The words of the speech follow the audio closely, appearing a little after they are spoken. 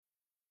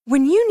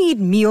When you need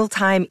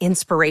mealtime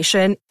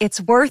inspiration,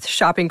 it's worth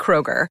shopping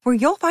Kroger, where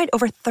you'll find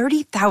over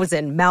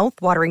 30,000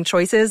 mouth-watering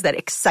choices that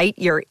excite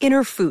your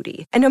inner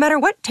foodie. And no matter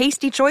what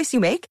tasty choice you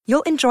make,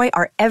 you'll enjoy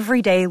our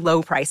everyday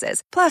low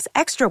prices, plus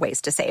extra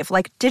ways to save,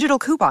 like digital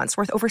coupons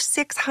worth over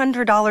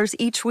 $600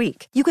 each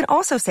week. You can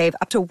also save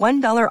up to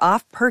 $1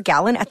 off per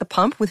gallon at the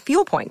pump with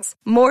fuel points.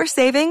 More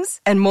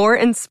savings and more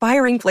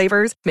inspiring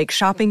flavors make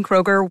shopping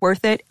Kroger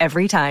worth it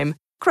every time.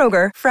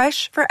 Kroger,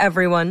 fresh for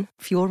everyone.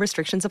 Fuel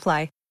restrictions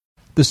apply.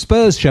 The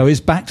Spurs Show is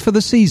backed for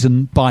the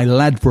season by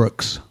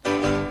Ladbrokes.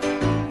 Glory,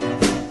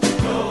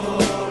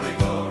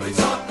 glory,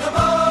 Tottenham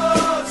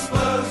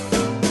Hotspur.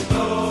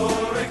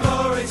 Glory,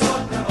 glory,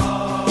 Tottenham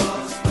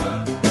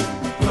Hotspur.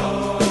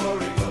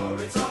 Glory,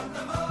 glory,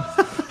 Tottenham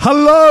Hotspur.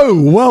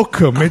 Hello,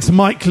 welcome. It's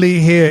Mike Lee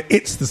here.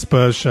 It's The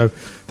Spurs Show.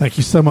 Thank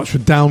you so much for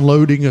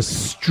downloading us,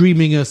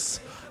 streaming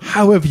us,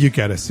 however you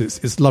get us.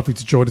 It's lovely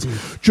to join us.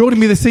 Joining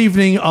me this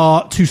evening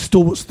are two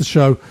stalwarts of the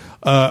show,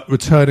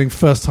 returning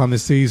first time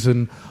this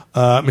season.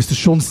 Mr.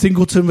 Sean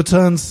Singleton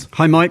returns.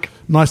 Hi, Mike.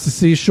 Nice to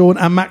see you, Sean.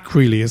 And Matt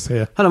Creeley is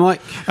here. Hello,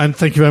 Mike. And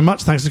thank you very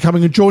much. Thanks for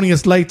coming. And joining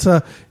us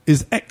later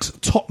is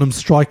ex-Tottenham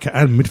striker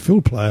and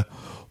midfield player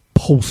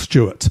Paul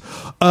Stewart.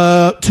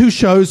 Two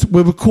shows.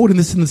 We're recording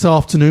this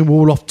afternoon. We're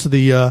all off to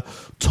the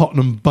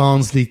Tottenham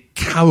Barnsley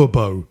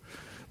Carabao.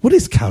 What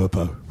is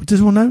Carabao? Does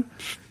anyone know?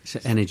 It's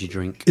an energy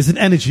drink. It's an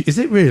energy. Is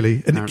it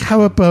really? And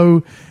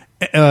Carabao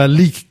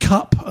League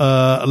Cup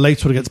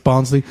later on against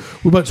Barnsley.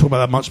 We won't talk about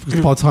that much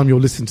because by the time you're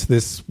listening to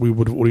this, we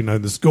would have already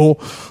known the score.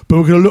 But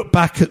we're going to look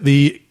back at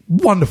the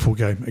wonderful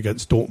game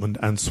against Dortmund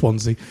and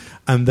Swansea,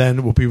 and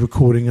then we'll be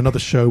recording another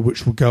show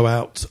which will go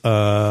out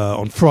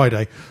on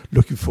Friday.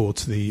 Looking forward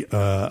to the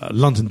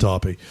London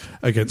derby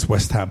against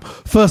West Ham.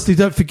 Firstly,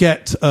 don't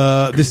forget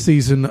this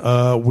season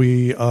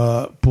we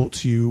brought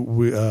to you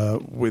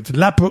with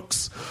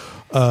Ladbrokes,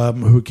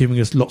 who are giving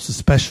us lots of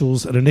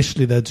specials, and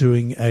initially they're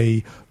doing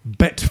a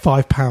bet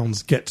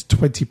 £5 get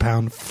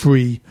 £20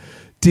 free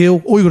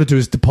deal. All you got to do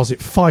is deposit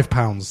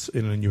 £5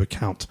 in a new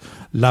account.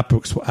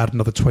 Ladbrokes will add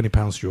another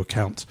 £20 to your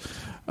account.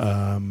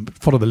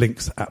 Follow the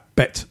links at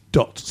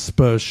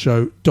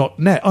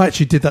bet.spursshow.net. I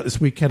actually did that this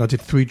weekend. I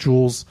did 3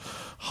 draws: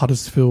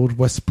 Huddersfield,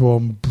 West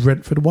Brom,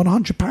 Brentford,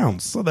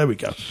 £100. So there we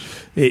go.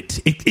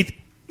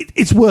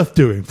 It's worth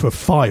doing for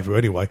 £5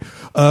 anyway.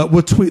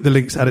 We'll tweet the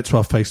links, add it to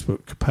our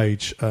Facebook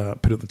page,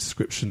 put it in the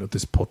description of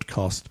this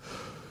podcast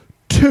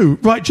too.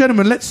 Right,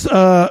 gentlemen, let's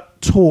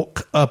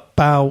talk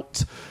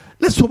about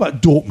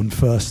Dortmund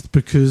first,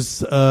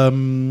 because were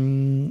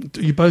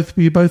you both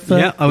there?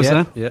 Yeah, I was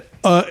there. Yeah.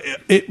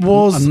 It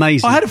was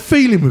amazing. I had a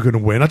feeling we were going to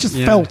win. I just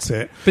felt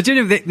it. But you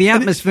know, the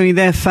atmosphere,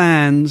 their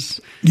fans,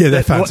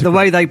 their fans, the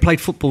way they played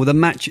football, the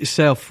match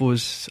itself I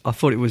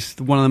thought it was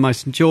one of the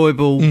most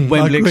enjoyable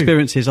Wembley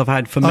experiences I've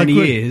had for many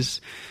years.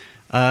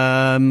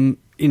 You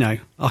know,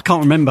 I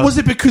can't remember. Was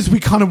it because we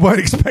kind of weren't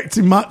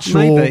expecting much?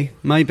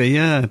 Maybe,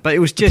 yeah. But it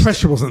was just... The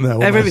pressure wasn't there.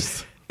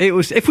 It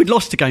was, if we'd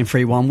lost the game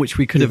 3-1, which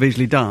we could have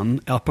easily done,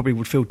 I probably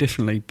would feel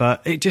differently.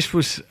 But it just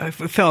was... It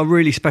felt a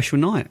really special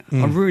night.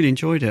 I really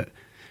enjoyed it.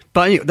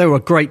 But they were a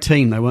great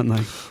team, though, weren't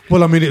they?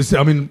 Well, Matt,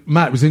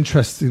 it was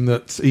interesting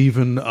that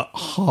even at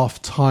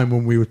half-time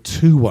when we were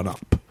 2-1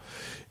 up,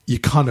 you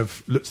kind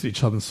of looked at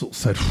each other and sort of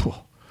said,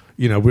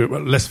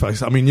 let's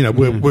face it.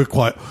 We're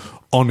quite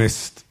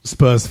honest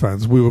Spurs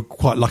fans. We were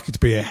quite lucky to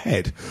be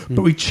ahead.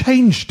 But we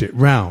changed it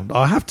round.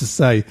 I have to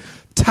say,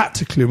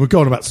 tactically, and we're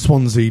going about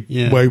Swansea,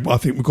 where I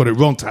think we got it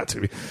wrong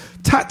tactically.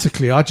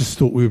 Tactically, I just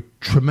thought we were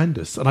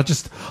tremendous. And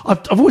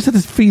I've always had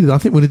this feeling I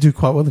think we're going to do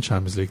quite well in the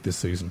Champions League this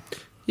season.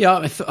 Yeah,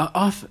 do you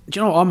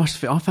know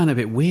what? I found it a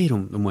bit weird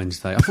on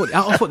Wednesday. I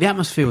thought the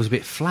atmosphere was a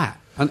bit flat.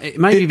 And it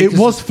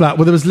was flat.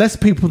 Well, there was less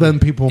people than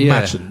people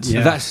imagined.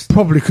 Yeah. That's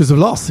probably because of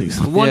last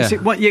season.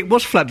 It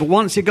was flat, but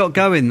once it got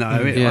going,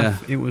 though,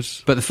 it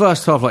was... But the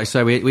first half, like I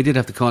say, we did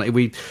have to kind of...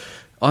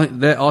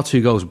 our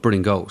 2 goals were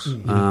brilliant goals.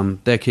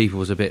 Their keeper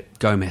was a bit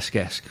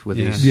Gomez-esque with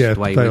his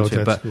way he went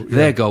to it. But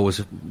their goal was...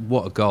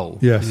 What a goal.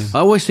 Yes. I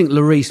always think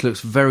Lloris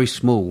looks very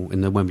small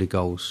in the Wembley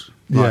goals.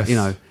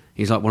 Yes.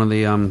 He's like one of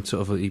the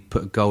he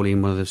put a goalie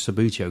in one of the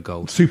Sabutio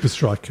goals. Super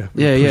striker.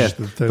 Yeah.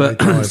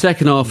 But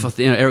second half,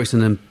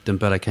 Eriksen and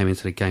Dembele came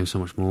into the game so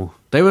much more.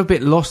 They were a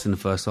bit lost in the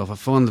first half. I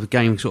find the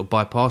game sort of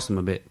bypassed them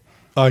a bit.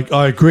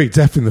 I agree,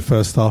 definitely in the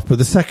first half. But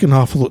the second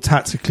half, I thought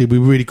tactically we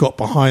really got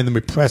behind them,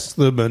 we pressed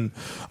them, and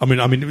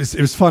it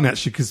was fun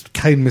actually because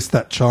Kane missed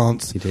that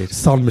chance. He did.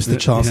 Son missed the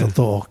chance. I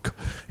thought,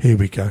 here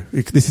we go.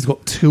 This has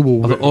got 2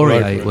 all.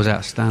 Aurier was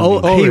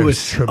outstanding. He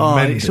was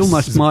tremendous. It's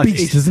almost my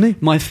beast, isn't he?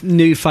 My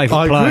new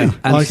favourite player.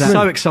 And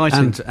so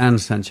exciting. And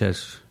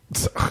Sanchez.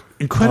 It's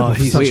incredible.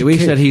 We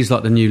said he's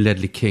like the new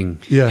Ledley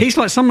King. Yeah. He's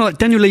like someone like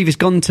Daniel Levy's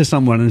gone to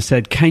someone and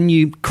said, "Can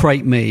you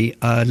create me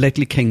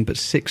Ledley King but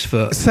 6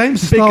 foot?" Same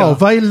style,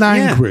 very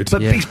languid,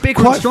 but he's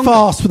bigger, quite and stronger.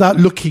 fast without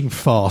looking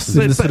fast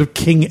in the sort of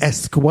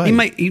King-esque way.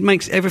 He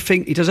makes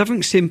everything. He does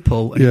everything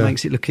simple and he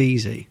makes it look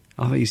easy.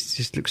 I think he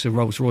just looks a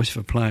Rolls Royce for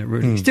a player.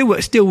 Really,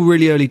 still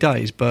really early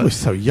days, but he's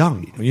so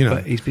young.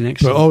 But he's been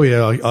excellent.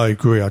 But I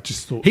agree. I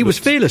just thought he was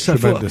fearless.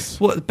 Tremendous. I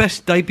thought, what the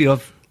best debut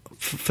I've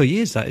for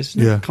years. That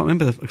isn't it? Yeah. I can't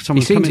remember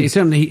someone coming.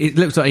 It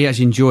looks like he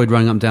actually enjoyed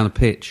running up and down the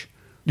pitch.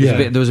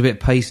 There was a bit of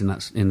pace in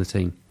the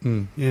team,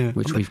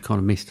 which we've kind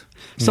of missed.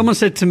 Someone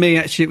said to me,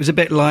 actually, it was a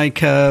bit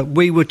like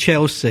we were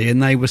Chelsea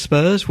and they were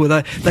Spurs,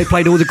 where they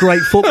played all the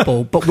great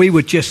football, but we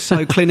were just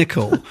so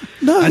clinical. And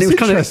it was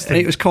interesting.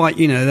 it was quite,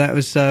 that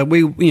was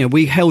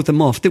we held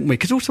them off, didn't we?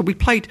 Because also we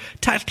played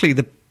tactically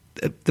the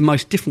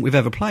most different we've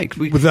ever played.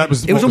 It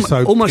was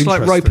almost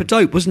like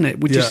rope-a-dope, wasn't it?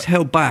 We just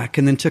held back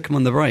and then took them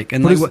on the break,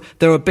 and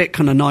they were a bit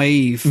kind of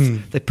naive.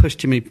 They pushed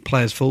too many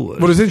players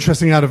forward. Well, it's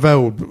interesting.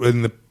 Adeveld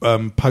in the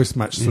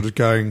post-match sort of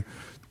going,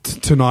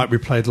 tonight we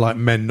played like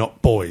men,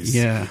 not boys.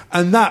 Yeah,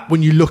 and that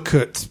when you look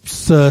at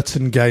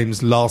certain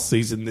games last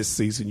season, this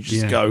season, you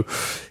just go,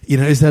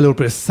 is there a little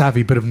bit of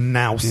savvy, bit of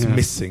nous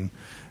missing?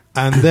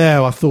 And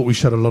there, I thought we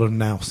showed a lot of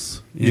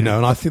nous, and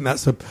I think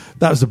that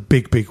was a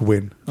big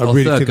win. I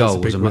really think that's a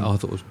big win. I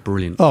thought it was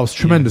brilliant. Oh, it was a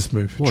tremendous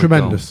move,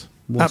 tremendous,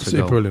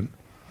 absolutely brilliant.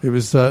 It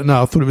was I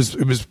thought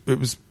it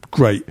was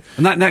great.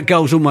 And that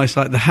goal's almost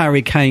like the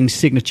Harry Kane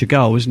signature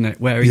goal, isn't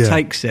it? Where he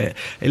takes it,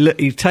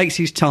 he takes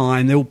his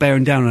time, they're all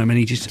bearing down on him, and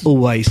he just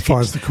always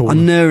finds the corner,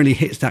 unerringly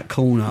hits that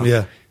corner.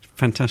 Yeah.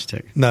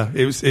 Fantastic. No,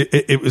 it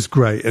was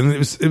great, and it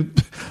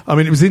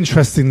was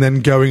interesting.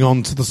 Then going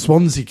on to the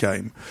Swansea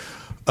game.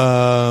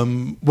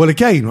 Well,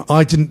 again,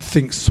 I didn't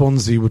think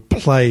Swansea would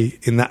play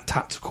in that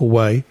tactical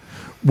way,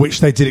 which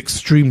they did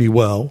extremely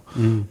well.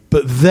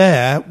 But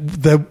there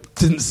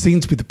didn't seem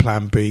to be the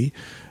plan B.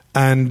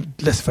 And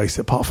let's face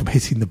it, apart from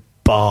hitting the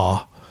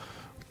bar,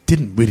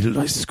 didn't really look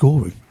like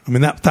scoring. I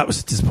mean, that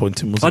was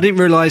disappointing, wasn't it? I didn't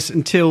realise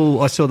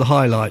until I saw the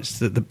highlights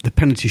that the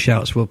penalty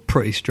shouts were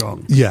pretty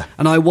strong. Yeah.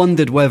 And I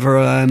wondered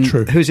whether...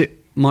 who's it?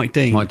 Mike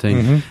Dean.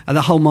 And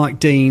the whole Mike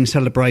Dean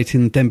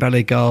celebrating the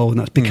Dembele goal, and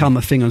that's become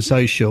a thing on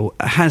social.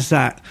 Has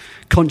that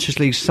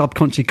consciously,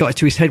 subconsciously got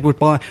to his head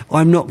whereby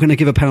I'm not going to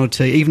give a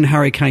penalty? Even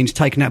Harry Kane's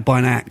taken out by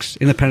an axe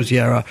in the penalty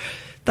area.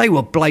 They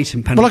were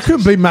blatant penalties. Well, I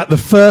couldn't believe, Matt, the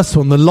first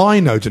one, the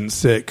lino didn't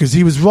see it, because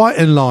he was right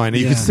in line.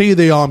 You could see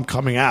the arm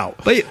coming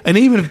out. And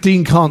even if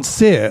Dean can't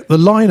see it, the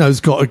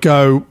lino's got to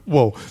go,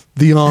 well,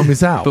 the arm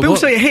is out. But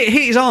also, it hit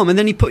his arm, and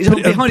then he put his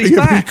arm behind his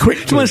back.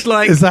 Quickly. It's almost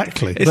like...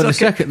 Exactly. But like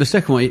the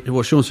second one,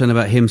 what Sean's saying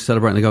about him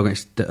celebrating the goal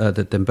against the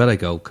Dembele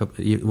goal,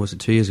 was it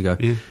 2 years ago?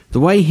 Yeah. The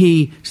way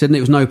he said that it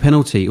was no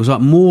penalty, it was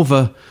like more of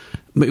a...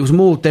 It was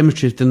more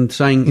demonstrative than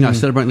saying,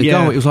 celebrating the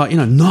goal. It was like,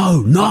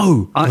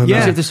 no.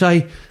 As if to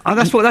say...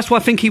 that's why I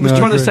think he was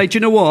trying to say, do you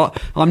know what?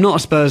 I'm not a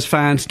Spurs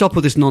fan. Stop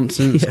all this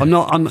nonsense. I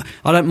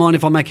don't mind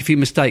if I make a few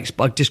mistakes,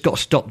 but I've just got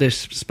to stop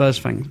this Spurs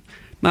thing.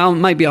 Now,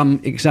 maybe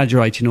I'm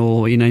exaggerating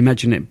or,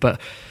 imagine it, but...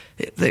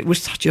 It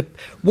was such a...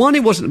 One,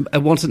 it wasn't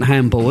a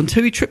handball, and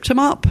two, he tripped him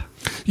up.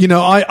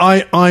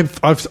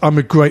 I'm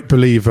a great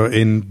believer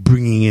in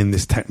bringing in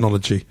this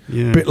technology.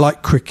 A bit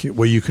like cricket,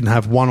 where you can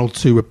have one or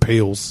two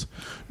appeals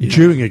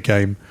during a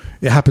game.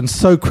 It happens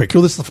so quick.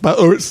 All this stuff about,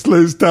 it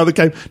slows down the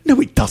game. No,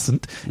 it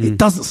doesn't. It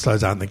doesn't slow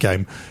down the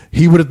game.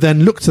 He would have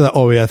then looked at that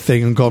Aurier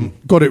thing and gone,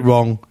 got it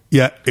wrong.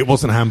 Yeah, it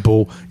wasn't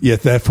handball. Yeah,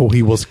 therefore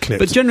he was clipped.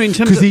 But generally, in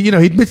terms because he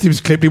admitted he was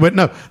clipped. He went,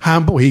 no,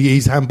 handball.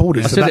 He's handballed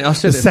it.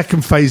 The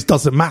second phase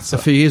doesn't matter. A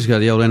few years ago,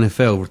 the old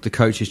NFL, the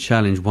coaches'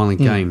 challenge won a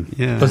game.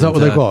 Yeah, is that what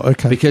they got?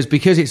 Okay,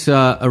 because it's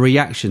a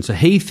reaction. So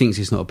he thinks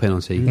it's not a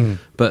penalty,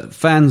 but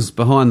fans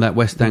behind that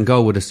West Ham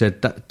goal would have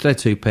said that they're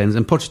 2 pens,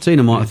 and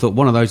Pochettino might have thought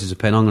one of those is a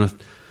pen. I'm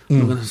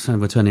going to say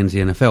we're turning into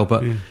the NFL,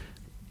 but.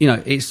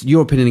 It's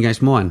your opinion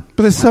against mine.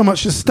 But there's so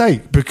much at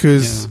stake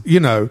because,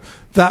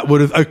 that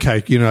would have,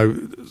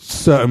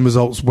 certain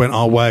results went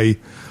our way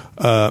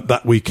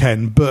that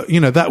weekend, but,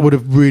 that would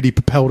have really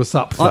propelled us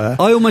up there.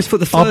 I almost put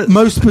the first...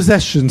 most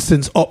possessions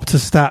since Opta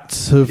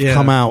stats have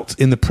come out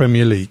in the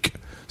Premier League,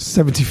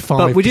 75%.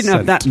 But we didn't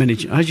have that many,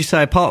 as you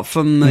say, apart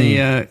from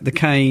the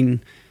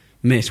Kane...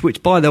 miss,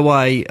 which, by the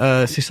way,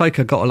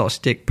 Sissoko got a lot of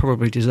stick,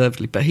 probably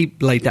deservedly, but he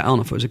laid that on.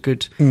 I thought it was a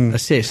good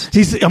assist.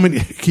 He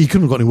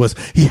couldn't have got any worse.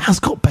 He has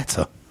got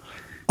better.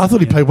 I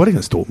thought he played well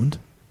against Dortmund.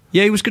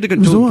 Yeah, he was good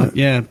against Dortmund. Right.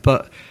 Yeah,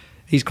 but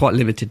he's quite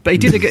limited. But he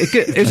did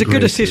it was a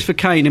good assist for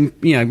Kane,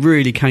 and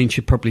really Kane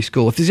should probably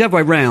score. If there's the other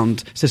way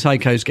round,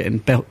 Sissoko's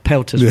getting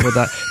pelters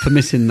for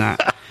missing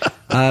that.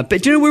 But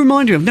do you know what we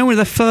remind you of? No,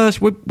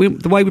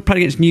 the way we played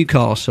against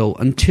Newcastle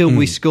until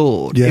we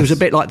scored, it was a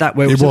bit like that,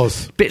 where it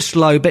was a bit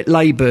slow, a bit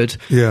laboured,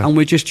 and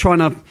we're just trying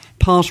to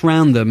pass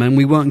round them, and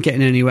we weren't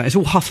getting anywhere. It's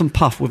all huff and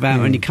puff without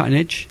any cutting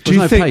edge. There's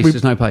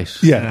no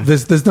pace. Yeah,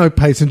 there's no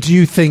pace. And do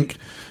you think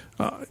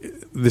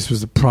this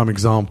was a prime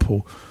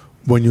example?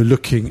 When you're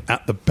looking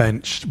at the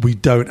bench, we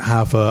don't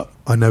have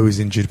I know he's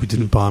injured, we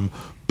didn't buy him,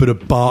 but a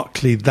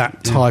Barkley,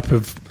 that type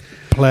of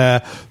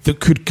player that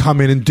could come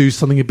in and do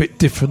something a bit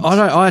different.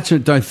 I actually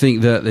don't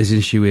think that there's an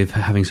issue with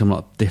having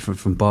someone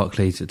different from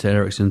Barkley to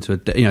Eriksen to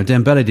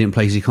Dembele didn't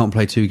play because he can't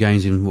play 2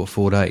 games in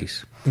 4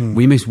 days.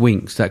 We miss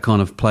Winks, that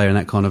kind of player, and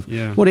that kind of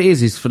what it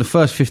is for the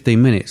first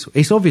 15 minutes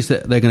it's obvious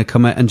that they're going to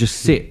come out and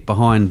just sit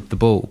behind the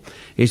ball.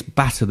 It's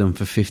batter them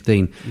for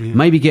 15,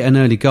 maybe get an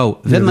early goal,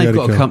 then they've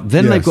got to come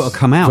they've got to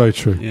come out. Very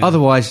true.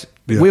 Otherwise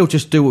we'll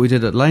just do what we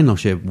did at Lane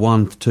last year,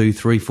 1, 2,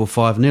 3, 4,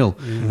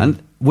 5-0,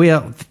 and we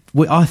are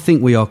I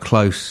think we are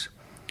close,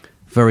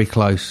 very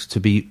close to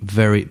being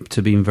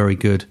very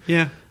good.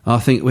 Yeah. I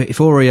think if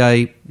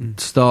Aurier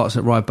starts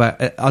at right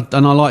back,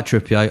 and I like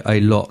Trippier a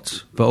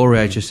lot, but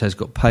Aurier just has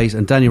got pace,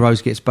 and Danny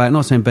Rose gets back.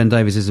 Not saying Ben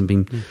Davies hasn't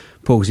been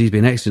poor, because he's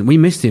been excellent. We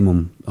missed him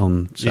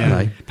on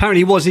Saturday. Yeah. Apparently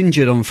he was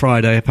injured on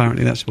Friday.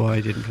 Apparently that's why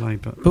he didn't play.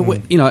 But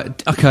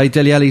okay,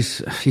 Dele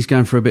Alli's he's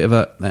going for a bit of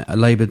a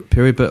laboured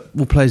period, but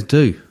all players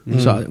do.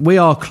 So we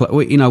are,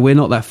 we're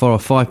not that far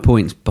off, 5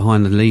 points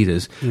behind the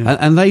leaders,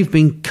 and they've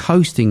been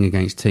coasting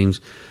against teams.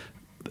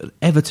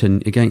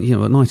 Everton against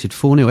United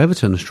 4-0.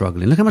 Everton are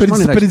struggling. Look how much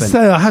money they spent.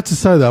 I had to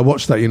say that I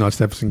watched that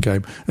United Everton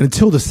game, and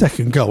until the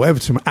second goal,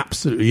 Everton were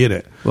absolutely in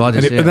it. Well,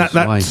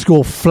 that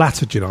score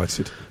flattered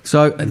United.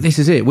 So this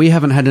is it. We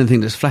haven't had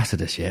anything that's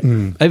flattered us yet.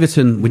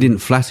 Everton, we didn't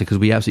flatter because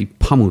we absolutely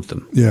pummeled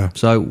them. Yeah.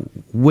 So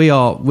we're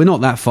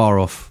not that far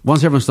off.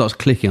 Once everyone starts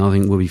clicking, I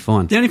think we'll be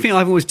fine. The only thing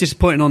I was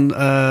disappointed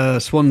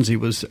on Swansea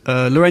was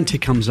Llorente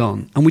comes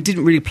on, and we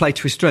didn't really play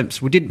to his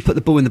strengths. We didn't put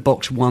the ball in the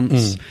box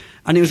once.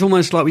 And it was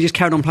almost like we just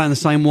carried on playing the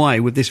same way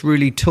with this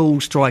really tall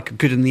striker,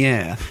 good in the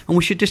air, and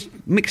we should just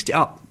mixed it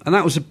up. And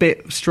that was a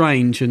bit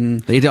strange.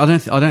 And I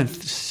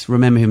don't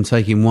remember him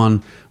taking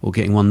one or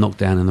getting one knocked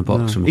down in the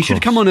box. From he should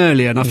have come on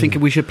earlier, and I think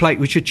we should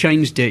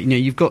changed it.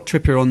 You've got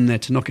Trippier on there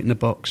to knock it in the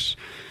box.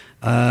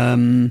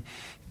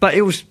 But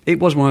it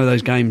was one of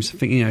those games. I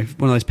think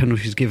one of those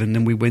penalties given,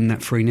 then we win that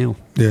 3-0.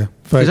 Yeah,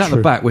 very true. At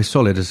the back, we're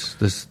solid.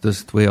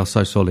 We are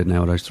so solid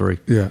now. Those three.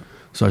 Yeah.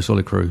 So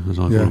solid crew, as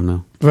I call them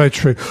now. Very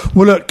true.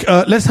 Well, look,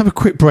 let's have a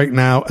quick break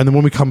now, and then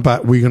when we come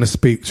back, we're going to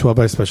speak to our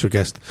very special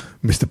guest,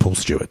 Mr. Paul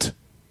Stewart.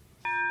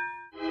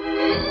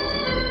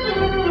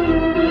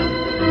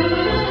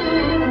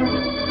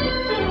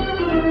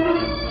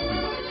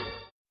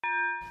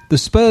 The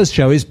Spurs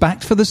Show is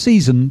backed for the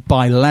season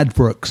by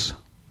Ladbrokes.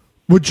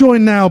 We're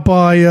joined now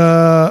by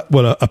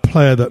a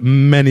player that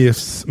many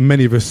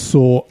of us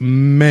saw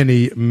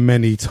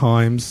many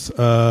times.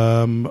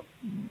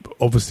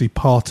 Obviously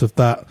part of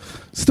that,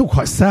 still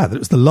quite sad that it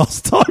was the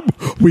last time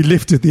we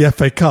lifted the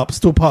FA Cup,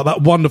 still part of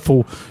that wonderful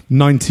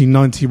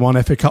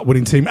 1991 FA Cup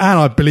winning team, and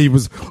I believe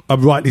was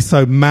rightly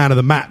so man of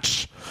the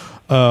match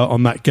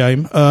on that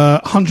game.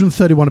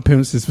 131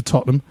 appearances for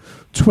Tottenham,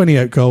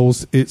 28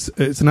 goals. It's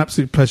an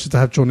absolute pleasure to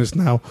have join us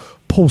now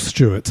Paul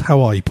Stewart.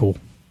 How are you, Paul?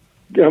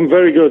 I'm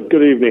very good.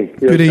 Good evening.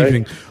 Good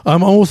evening.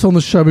 Also on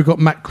the show we've got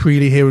Matt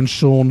Creeley here and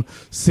Sean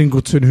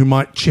Singleton, who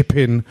might chip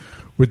in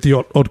with the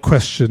odd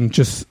question,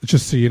 just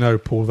so you know,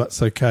 Paul,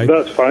 that's okay.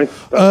 That's fine.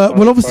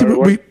 Well, obviously,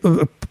 we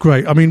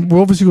great. I mean,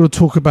 we're obviously going to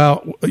talk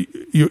about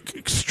your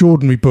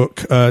extraordinary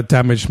book,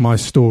 Damage My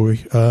Story,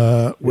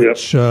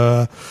 which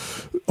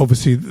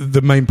obviously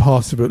the main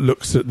part of it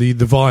looks at the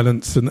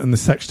violence and the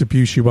sexual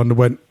abuse you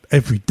underwent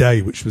every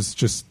day, which was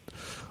just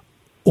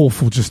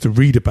awful just to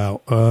read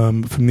about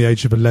from the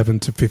age of 11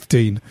 to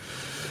 15.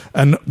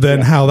 And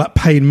then how that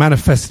pain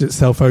manifested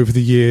itself over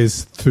the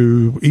years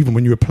through, even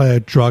when you were a player,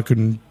 drug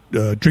and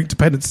drink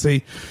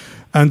dependency,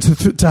 and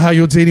to how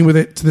you're dealing with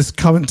it to this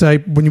current day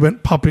when you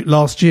went public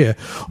last year.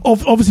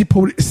 Obviously,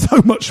 Paul, it's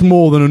so much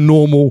more than a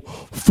normal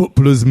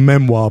footballer's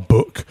memoir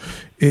book.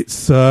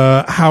 It's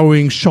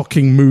harrowing,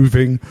 shocking,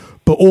 moving,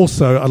 but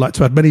also, I'd like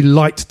to add, many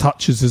light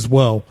touches as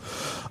well.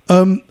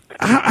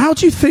 How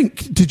do you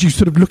think, did you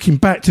sort of, looking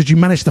back, did you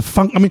manage to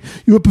I mean,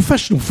 you're a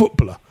professional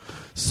footballer,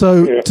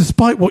 so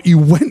despite what you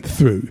went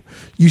through,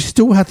 you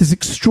still had this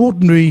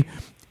extraordinary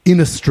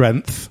inner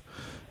strength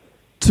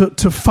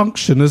to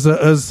function as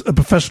a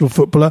professional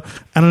footballer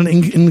and an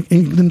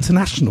England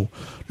international.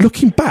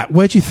 Looking back,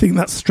 where do you think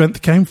that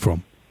strength came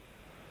from?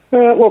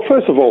 Well,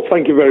 first of all,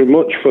 thank you very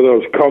much for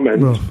those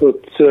comments. But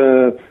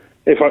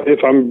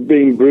if I'm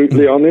being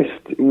brutally honest,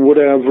 would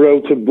I have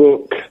wrote a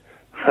book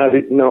had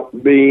it not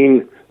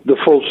been the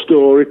full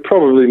story?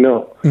 Probably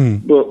not.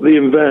 But the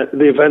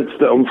events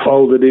that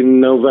unfolded in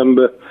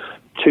November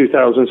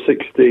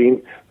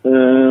 2016,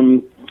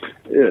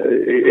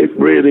 it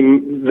really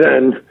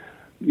then,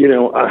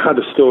 I had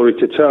a story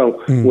to tell,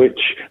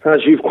 which,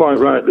 as you've quite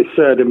rightly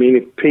said, I mean,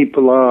 if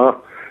people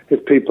are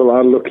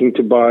looking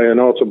to buy an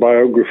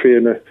autobiography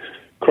and a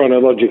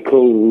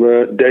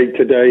chronological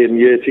day-to-day and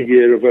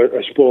year-to-year of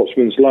a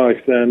sportsman's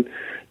life, then,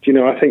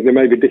 I think they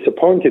may be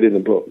disappointed in the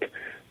book.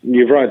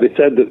 You've rightly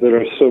said that there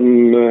are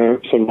some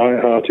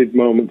light-hearted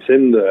moments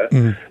in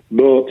there,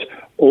 but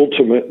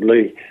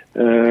ultimately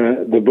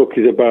the book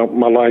is about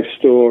my life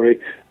story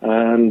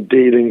and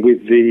dealing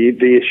with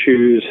the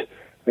issues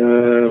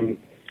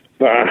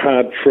that I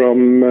had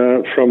from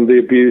the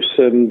abuse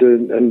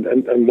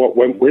and what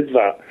went with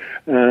that.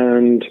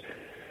 And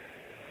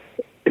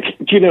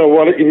do you know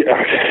what?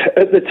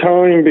 At the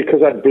time,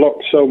 because I'd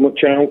blocked so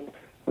much out,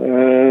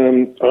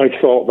 I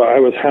thought that I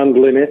was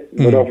handling it,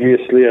 but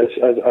obviously,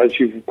 as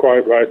you've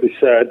quite rightly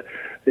said,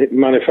 it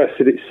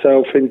manifested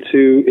itself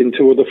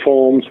into other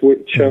forms,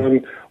 which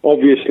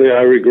obviously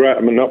I regret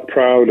and I'm not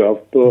proud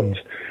of. But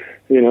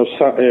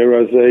sat here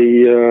as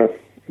a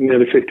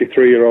nearly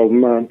 53-year-old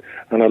man,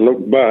 and I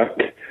look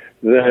back,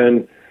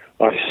 then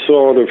I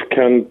sort of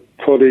can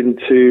put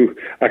into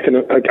I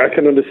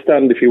can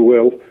understand, if you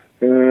will,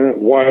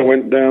 why I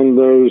went down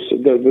those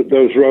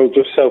roads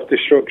of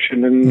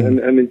self-destruction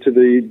and into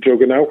the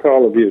drug and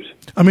alcohol abuse.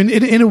 I mean,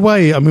 in a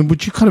way, I mean,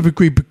 would you kind of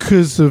agree,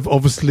 because of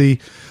obviously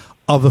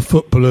other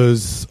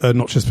footballers,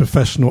 not just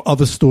professional,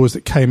 other stories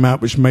that came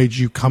out which made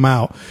you come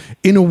out?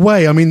 In a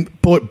way, I mean,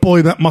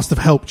 boy, that must have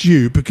helped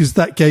you, because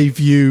that gave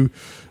you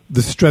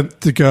the strength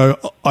to go,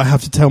 I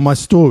have to tell my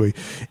story.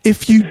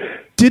 If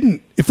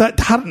that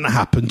hadn't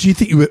happened, do you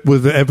think you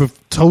would have ever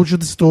told you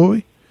the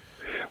story?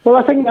 Well,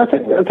 I think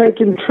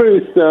in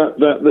truth that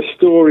the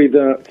story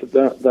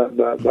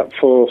that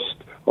forced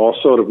or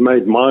sort of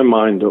made my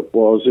mind up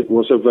was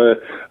of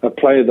a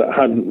player that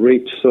hadn't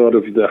reached sort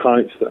of the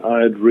heights that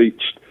I had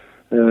reached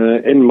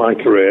in my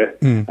career,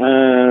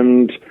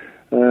 and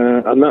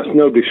that's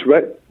no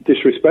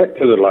disrespect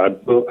to the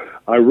lad, but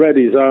I read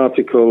his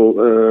article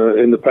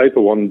in the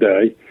paper one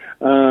day,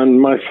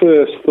 and my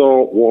first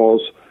thought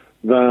was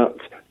that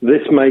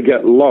this may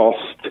get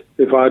lost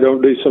if I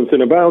don't do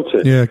something about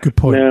it. Yeah, good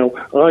point. Now,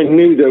 I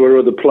knew there were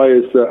other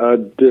players that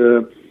had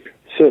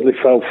certainly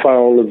fell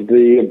foul of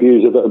the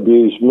abuser that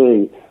abused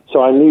me,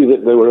 so I knew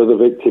that there were other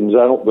victims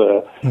out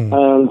there.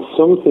 And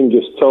something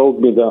just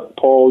told me that,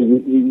 Paul,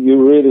 you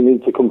really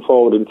need to come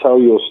forward and tell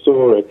your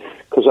story,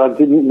 because I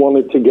didn't want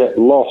it to get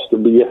lost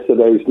and be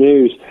yesterday's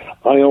news.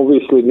 I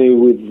obviously knew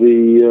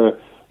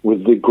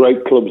with the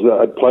great clubs that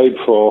I'd played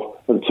for,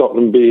 and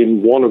Tottenham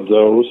being one of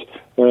those,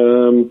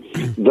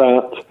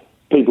 that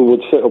people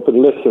would sit up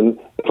and listen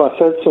if I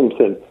said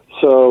something.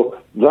 So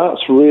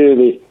that's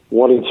really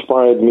what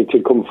inspired me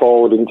to come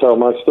forward and tell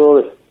my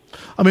story.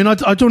 I mean, I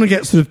don't want to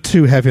get sort of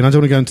too heavy, and I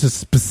don't want to go into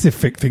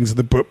specific things of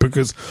the book,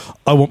 because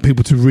I want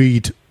people to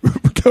read,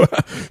 go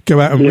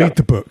out and read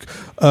the book.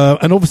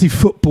 And obviously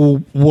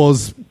football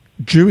was,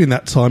 during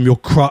that time, your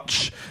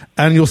crutch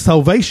and your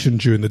salvation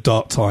during the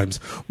dark times.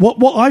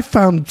 What I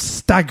found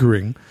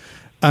staggering,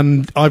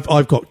 and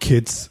I've got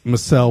kids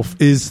myself,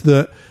 is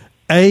that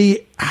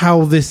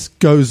how this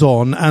goes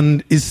on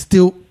and is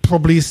still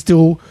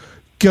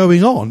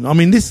going on. I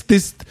mean, this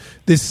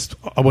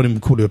I won't even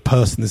call it a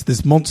person.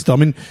 This monster. I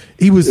mean,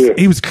 he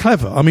was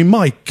clever. I mean,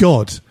 my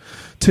God,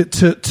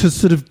 to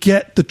sort of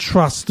get the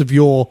trust of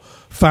your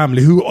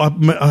family, who I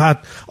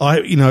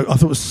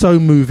thought it was so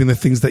moving, the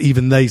things that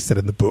even they said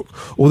in the book.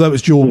 Although it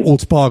was your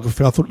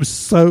autobiography, I thought it was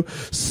so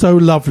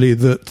lovely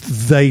that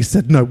they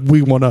said, no,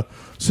 we want to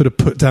sort of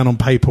put down on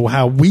paper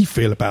how we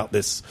feel about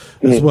this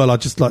as well. I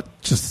just to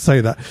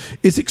say that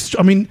it's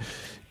I mean,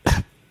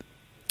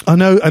 I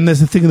know, and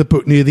there's a thing in the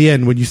book near the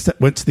end when you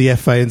went to the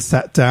FA and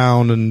sat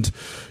down, and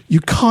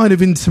you kind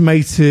of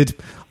intimated,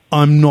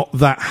 I'm not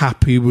that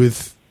happy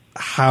with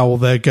how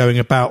they're going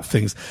about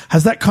things.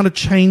 Has that kind of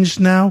changed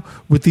now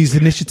with these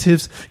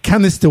initiatives?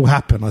 Can this still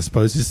happen, I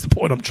suppose, is the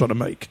point I'm trying to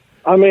make.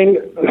 I mean,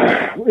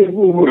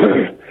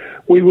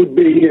 we would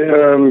be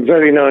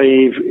very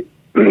naive.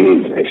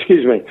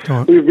 Excuse me.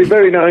 Right. We would be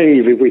very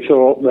naive if we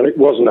thought that it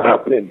wasn't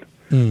happening.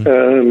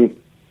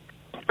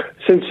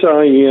 Since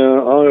I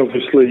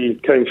obviously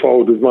came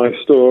forward with my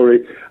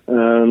story,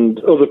 and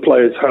other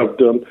players have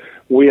done,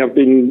 we have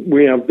been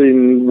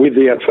with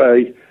the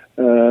FA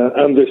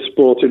and the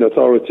sporting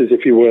authorities,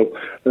 if you will,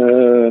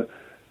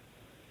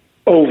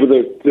 over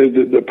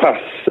the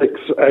past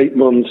 6-8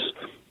 months,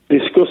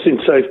 discussing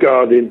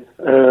safeguarding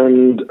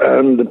and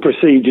the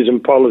procedures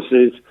and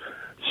policies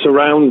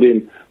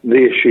surrounding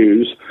the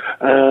issues.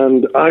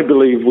 And I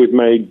believe we've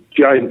made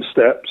giant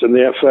steps, and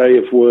the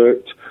FA have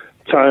worked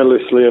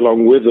tirelessly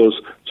along with us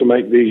to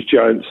make these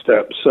giant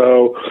steps.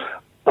 So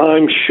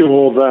I'm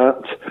sure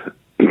that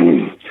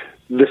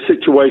the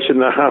situation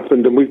that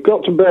happened, and we've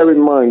got to bear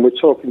in mind, we're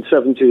talking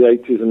 70s,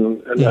 80s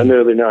and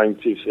early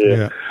 90s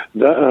here,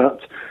 that,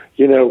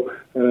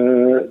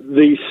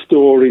 these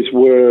stories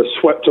were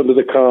swept under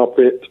the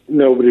carpet.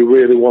 Nobody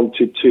really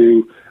wanted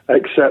to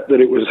accept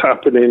that it was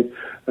happening,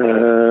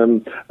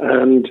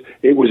 and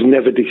it was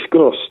never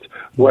discussed.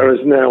 Whereas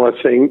now I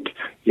think,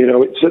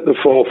 it's at the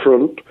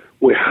forefront.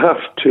 We have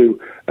to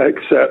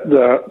accept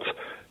that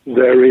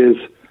there is,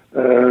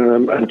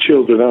 and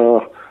children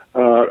are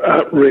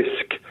at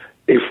risk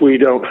if we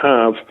don't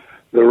have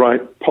the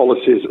right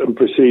policies and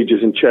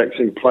procedures and checks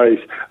in place.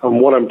 And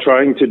what I'm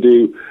trying to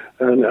do,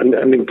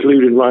 and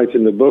including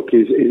writing the book,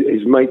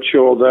 is make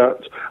sure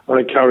that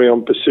I carry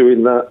on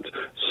pursuing that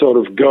sort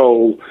of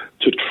goal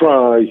to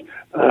try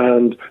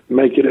and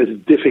make it as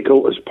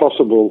difficult as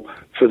possible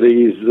for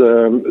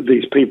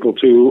these people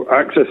to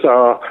access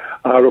our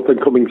up and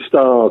coming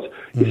stars.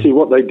 You see,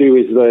 what they do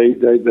is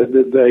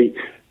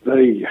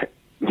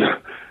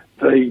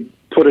they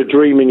put a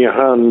dream in your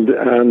hand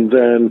and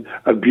then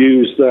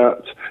abuse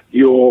that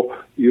your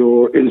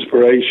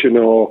inspiration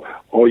or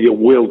your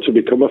will to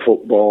become a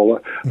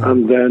footballer,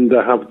 and then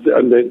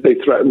they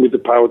threaten with the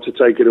power to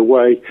take it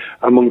away,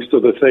 amongst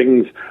other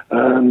things.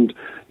 And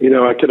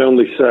I can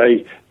only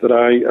say that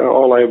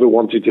all I ever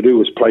wanted to do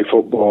was play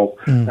football,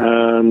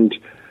 and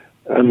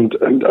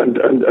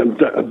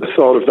the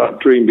thought of that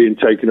dream being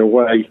taken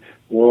away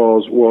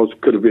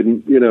could have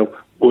been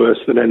worse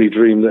than any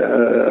dream that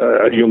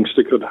a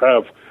youngster could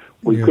have.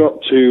 We've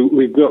got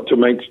to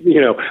make,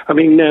 I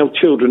mean, now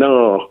children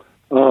are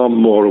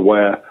more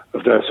aware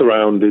of their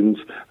surroundings,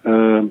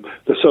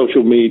 the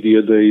social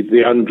media,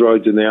 the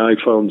Androids and the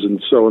iPhones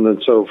and so on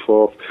and so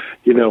forth.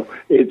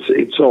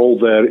 It's all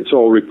there, it's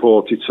all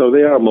reported, so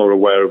they are more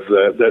aware of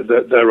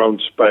their own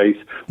space.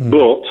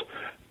 But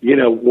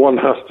one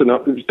has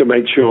to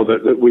make sure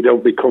that we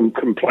don't become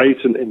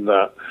complacent in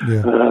that,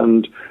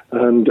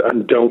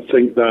 and don't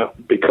think that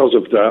because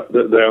of that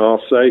they are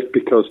safe,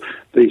 because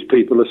these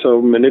people are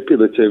so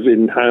manipulative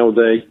in how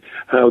they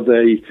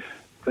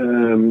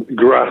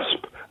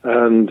grasp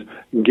and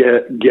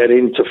get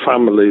into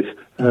families,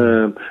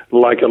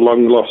 like a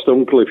long lost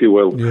uncle, if you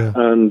will,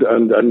 and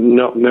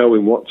not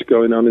knowing what's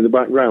going on in the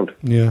background.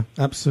 Yeah,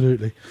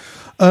 absolutely.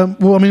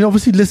 Well, I mean,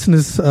 obviously,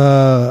 listeners who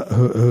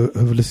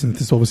have listened to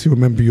this obviously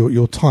remember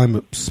your time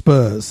at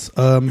Spurs.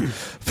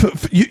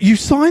 You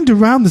signed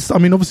around this. I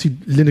mean, obviously,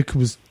 Lineker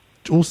was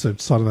also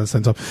signed at the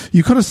same time.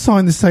 You kind of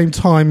signed the same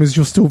time as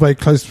your still very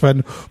close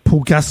friend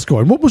Paul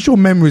Gascoigne. What was your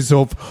memories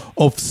of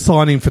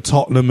signing for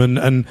Tottenham,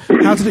 and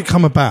how did it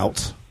come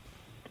about?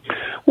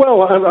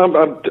 Well,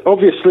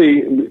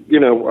 obviously,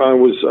 I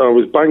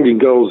was banging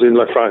goals in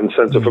left, right, and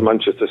centre for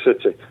Manchester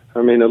City.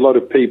 I mean, a lot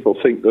of people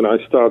think that I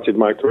started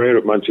my career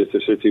at Manchester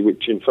City,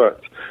 which in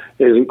fact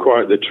isn't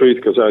quite the truth,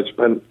 because I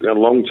spent a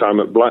long time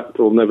at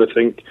Blackpool, never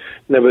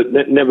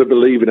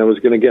believing I was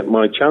going to get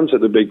my chance at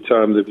the big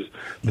time.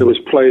 There was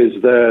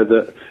players there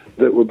that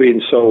were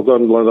being sold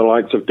on, like the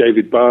likes of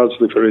David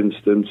Bardsley, for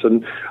instance,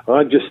 and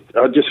I just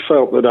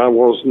felt that I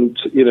wasn't,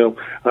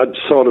 I'd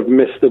sort of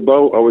missed the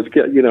boat.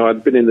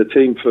 I'd been in the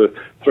team for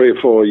 3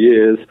 or 4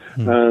 years,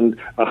 and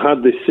I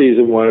had this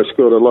season where I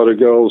scored a lot of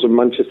goals, and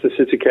Manchester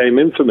City came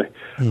in for me.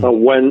 I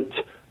went,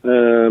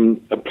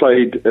 I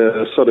played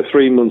sort of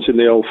 3 months in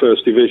the old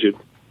First Division,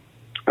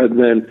 and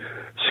then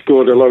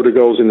scored a load of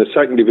goals in the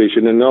Second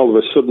Division, and all of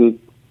a sudden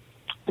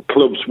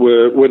clubs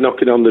were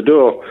knocking on the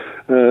door.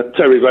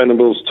 Terry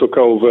Venables took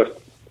over,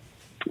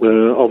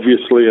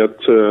 obviously at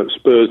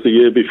Spurs the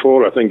year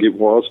before, I think it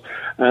was,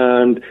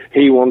 and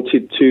he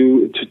wanted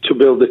to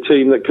build a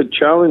team that could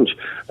challenge.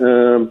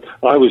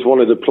 I was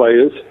one of the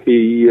players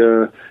he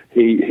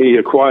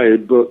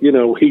acquired, but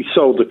he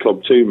sold the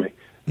club to me.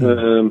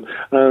 And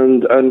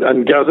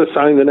Gaza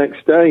signed the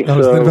next day. That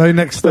was the very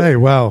next day.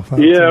 Wow.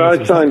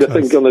 I signed, I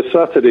think, on the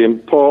Saturday,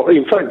 and Paul.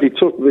 In fact, he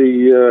took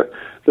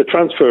the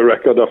transfer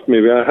record off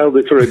me. I held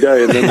it for a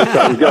day, and then we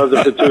signed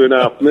Gaza for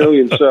 $2.5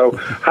 million. So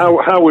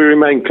how we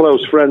remain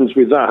close friends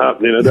with that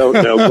happening, I don't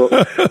know.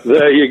 But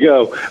there you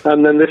go.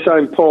 And then they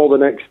signed Paul the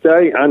next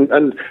day,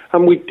 and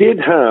we did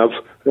have.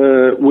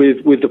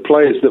 With the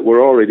players that were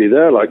already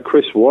there, like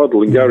Chris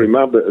Waddle and Gary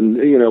Mabbutt,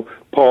 and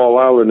Paul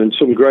Allen, and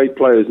some great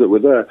players that were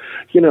there.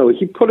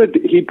 He put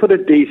a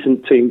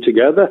decent team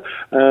together,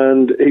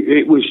 and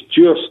it was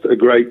just a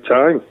great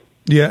time.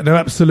 Yeah, no,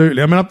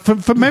 absolutely. I mean,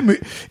 from memory,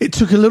 it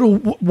took a little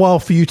while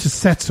for you to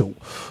settle,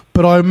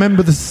 but I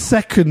remember the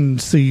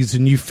second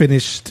season you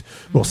finished,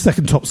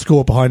 second top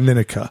scorer behind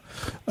Lineker.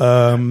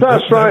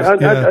 That's right.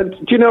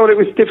 Do you know what? It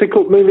was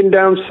difficult moving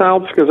down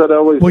south, because I'd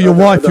always. Well, your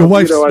wife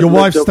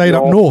stayed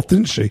up north,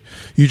 didn't she?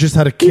 You just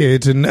had a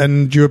kid,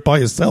 and you were by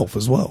yourself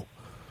as well.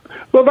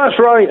 Well, that's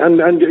right. And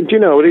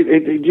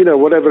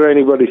whatever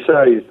anybody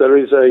says, there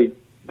is a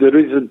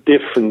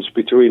difference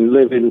between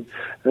living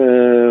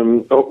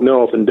up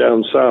north and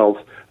down south,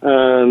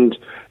 and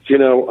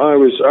I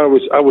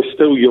was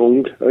still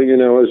young. I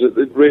was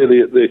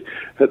really at the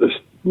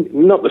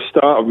not the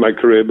start of my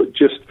career, but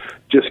just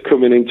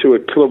coming into a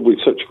club with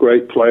such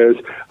great players.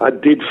 I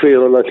did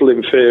feel a little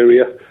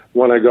inferior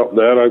when I got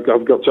there. I've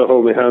got to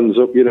hold my hands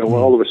up.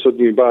 All of a sudden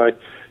you buy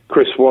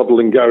Chris Waddle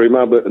and Gary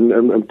Mabbutt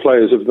and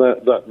players of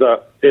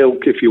that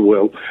ilk, if you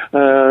will,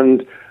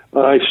 and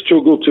I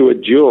struggled to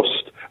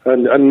adjust.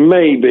 And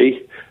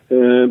maybe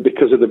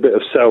because of the bit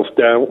of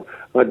self-doubt,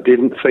 I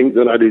didn't think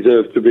that I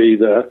deserved to be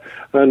there.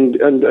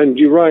 And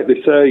you rightly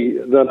say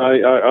that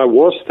I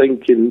was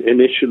thinking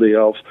initially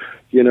of,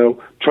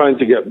 trying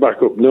to get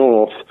back up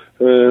north,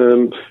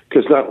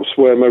 because that was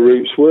where my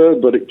roots were.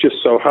 But it just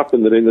so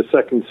happened that in the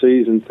second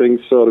season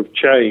things sort of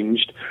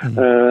changed,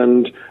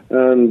 and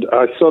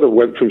I sort of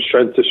went from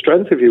strength to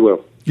strength, if you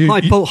will.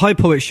 Hi,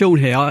 Paul. It's Sean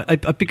here.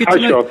 I'd be good to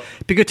know.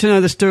 Be good to know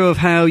the story of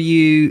how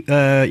you,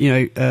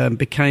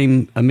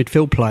 became a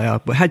midfield player.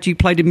 But had you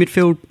played in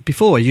midfield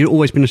before? You'd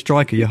always been a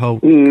striker your whole.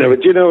 No,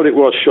 do you know what it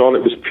was, Sean?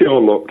 It was pure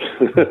luck.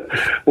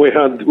 we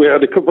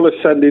had a couple of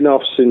sending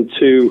offs in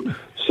 2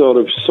 sort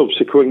of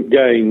subsequent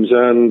games,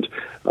 and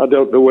I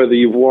don't know whether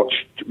you've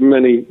watched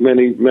many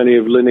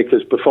of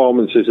Lineker's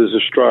performances as a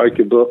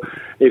striker, but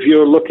if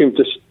you're looking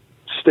to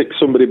stick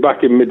somebody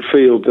back in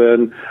midfield,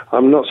 then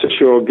I'm not so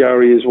sure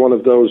Gary is one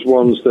of those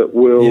ones that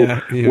will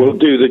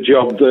do the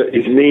job that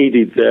is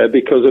needed there,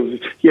 because of,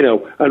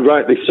 and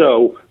rightly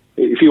so.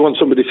 If you want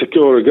somebody to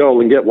score a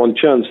goal and get one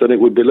chance, then it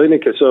would be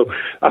Lineker. So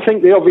I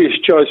think the obvious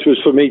choice was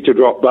for me to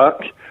drop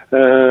back.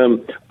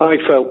 I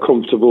felt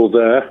comfortable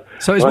there.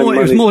 So it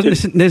was more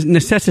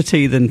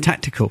necessity than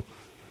tactical.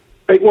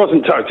 It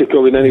wasn't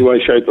tactical in any way,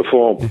 shape, or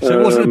form. So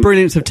it wasn't the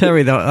brilliance of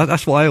Terry, though.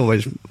 That's what I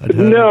always had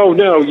heard.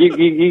 No.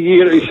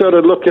 You sort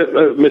of look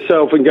at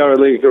myself and Gary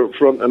Lineker up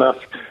front and ask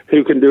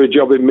who can do a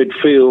job in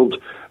midfield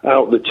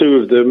out the two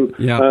of them,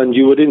 and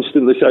you would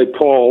instantly say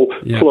Paul.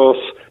 Plus,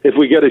 if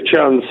we get a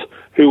chance,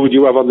 who would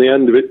you have on the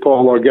end of it,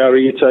 Paul or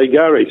Gary? You'd say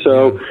Gary.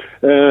 So,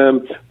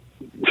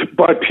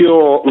 by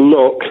pure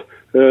luck,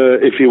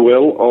 if you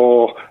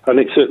will, and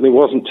it certainly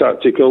wasn't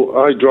tactical,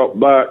 I dropped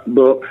back,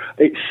 but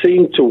it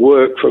seemed to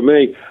work for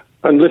me.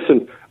 And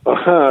listen, I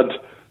had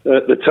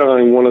at the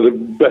time one of the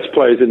best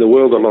players in the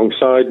world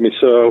alongside me,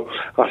 so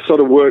I sort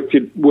of worked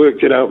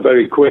it out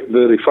very quick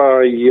that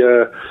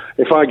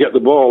if I get the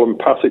ball and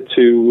pass it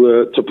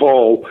to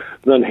Paul,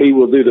 then he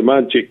will do the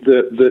magic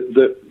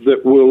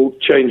that will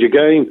change a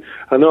game.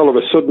 And all of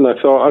a sudden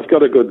I thought, I've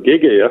got a good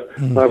gig here.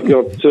 I've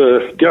got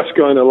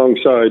Gascoigne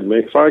alongside me.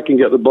 If I can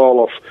get the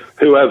ball off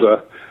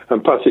whoever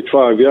and pass it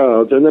 5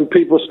 yards, and then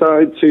people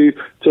started to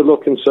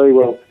look and say,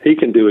 well, he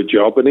can do a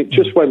job, and it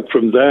just went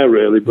from there,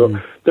 really. But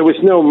there was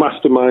no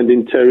mastermind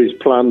in Terry's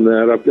plan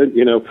there,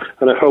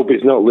 and I hope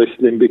he's not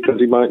listening because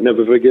he might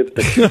never forgive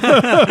me.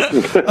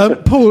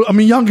 Paul, I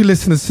mean, younger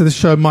listeners to the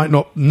show might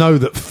not know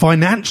that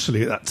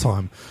financially at that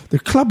time, the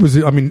club was,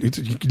 I mean, you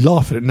can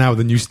laugh at it now with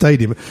the new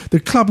stadium, the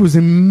club was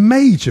in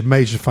major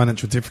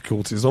financial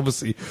difficulties.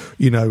 Obviously,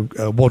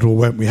 Waddle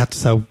went, we had to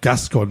sell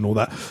Gascoigne and all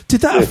that. Did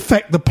that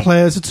affect the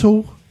players at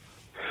all?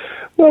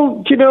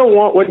 Well, do you know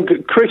what? When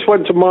Chris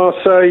went to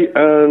Marseille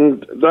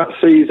and that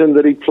season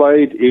that he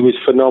played, he was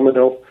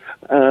phenomenal.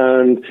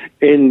 And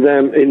in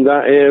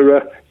that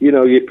era,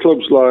 your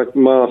clubs like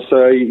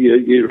Marseille,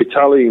 your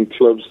Italian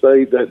clubs,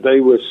 they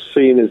were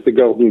seen as the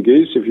golden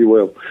goose, if you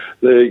will.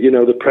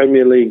 The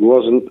Premier League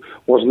wasn't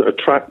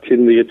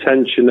attracting the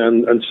attention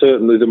and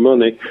certainly the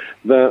money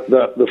that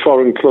the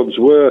foreign clubs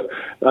were,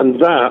 and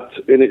that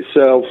in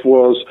itself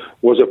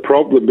was a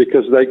problem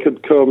because they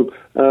could come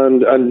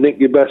and nick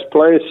your best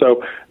players.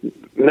 So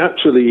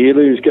naturally, you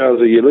lose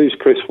Gaza, you lose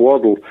Chris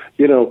Waddle.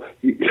 You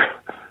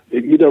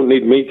don't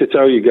need me to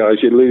tell you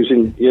guys you're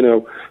losing,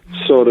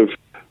 sort of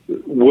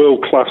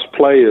world-class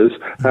players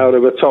out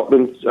of a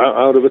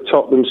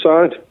Tottenham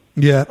side.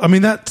 Yeah, I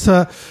mean that.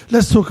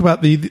 Let's talk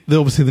about the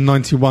obviously the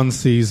 '91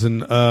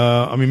 season.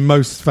 I mean,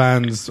 most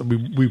fans.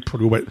 We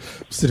probably went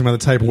sitting around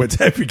the table, went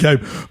to every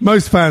game.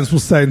 Most fans will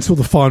say until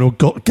the final,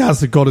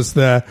 Gazza got us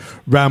there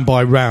round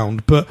by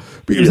round. But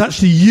it was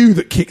actually you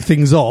that kicked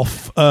things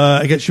off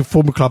against your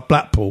former club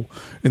Blackpool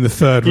in the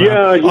third round.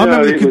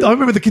 I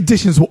remember the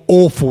conditions were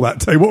awful that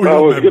day. What were I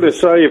was going to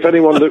say, if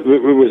anyone that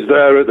was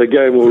there at the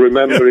game will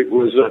remember, it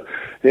was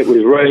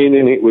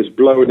raining, it was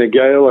blowing a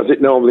gale as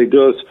it normally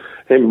does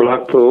in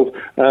Blackpool,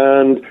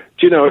 and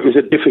it was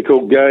a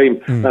difficult game,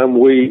 and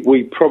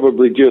we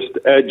probably just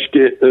edged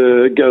it.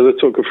 Gaza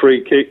took a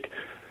free kick.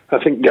 I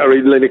think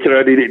Gary Lineker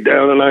headed it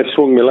down, and I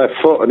swung my left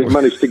foot, and it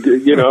managed to,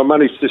 I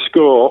managed to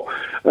score.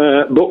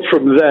 But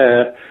from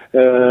there,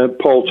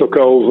 Paul took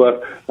over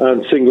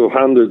and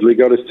single-handedly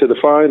got us to the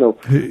final.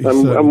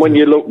 And when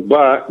you look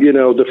back,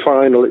 the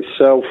final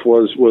itself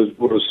was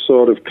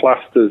sort of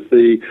classed as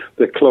the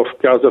Clough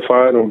Gaza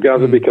final.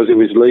 Gaza because he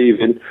was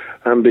leaving,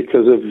 and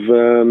because of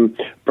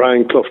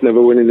Brian Clough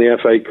never winning the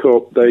FA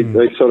Cup, they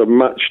sort of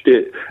matched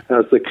it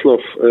as the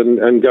Clough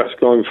and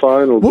Gascoigne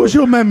final. What was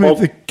your memory of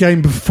the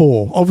game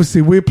before?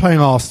 Obviously, we're playing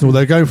Arsenal.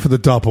 They're going for the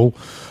double.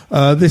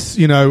 I went to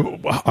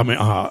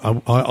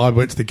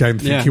the game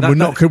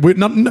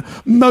thinking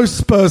most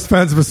Spurs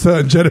fans of a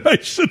certain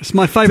generation. It's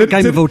my favourite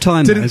game of all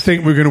time. Didn't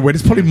think we were going to win.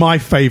 It's probably my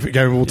favourite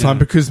game of all time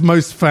because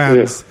most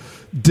fans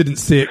didn't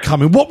see it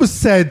coming. What was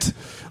said?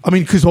 I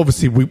mean, because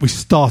obviously we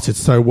started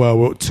so well.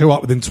 We were 2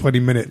 up within 20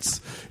 minutes.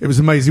 It was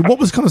amazing. What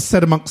was kind of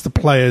said amongst the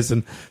players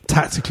and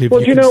tactically?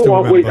 Well, you know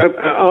what?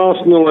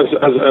 Arsenal,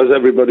 as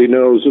everybody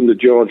knows, under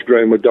George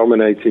Graham were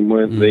dominating,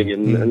 weren't they?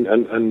 And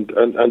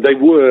they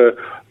were,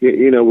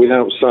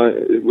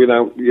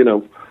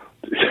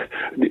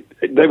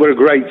 they were a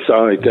great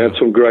side. They had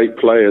some great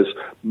players.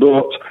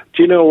 But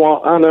do you know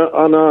what?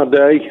 On our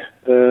day,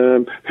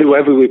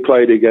 whoever we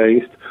played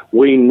against,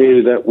 we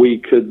knew that we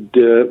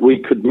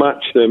could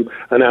match them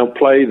and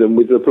outplay them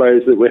with the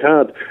players that we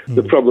had.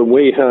 The problem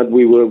we had,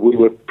 we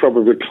were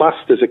probably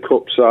classed as a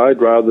cup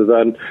side rather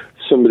than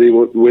somebody who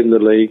would win the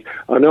league.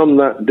 And on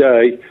that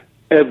day,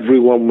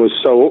 everyone was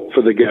so up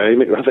for the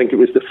game. I think it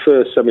was the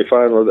first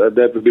semi-final that had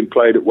ever been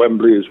played at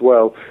Wembley as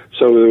well.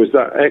 So there was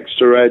that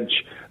extra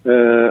edge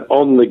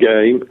on the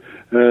game.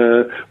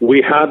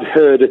 We had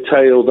heard a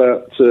tale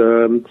that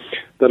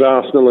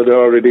Arsenal had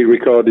already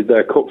recorded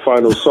their cup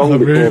final song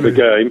before the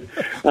game,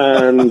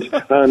 and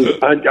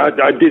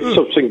I did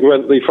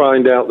subsequently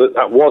find out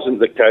that wasn't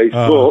the case.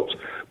 But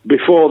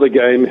before the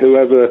game,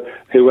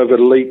 whoever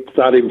leaked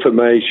that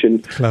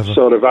information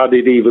sort of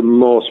added even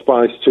more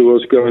spice to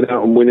us going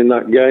out and winning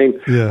that game.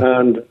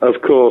 And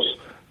of course,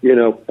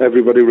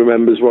 everybody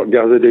remembers what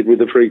Gaza did with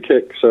the free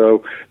kick.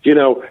 So,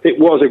 it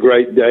was a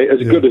great day, as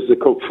good as the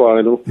cup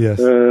final. Yes.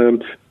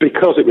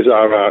 Because it was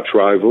our arch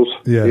rivals.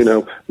 Yes.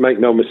 Make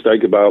no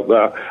mistake about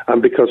that.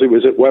 And because it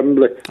was at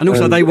Wembley. And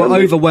also they were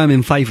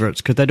overwhelming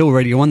favourites because they'd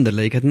already won the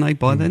league, hadn't they,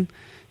 by then?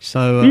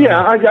 So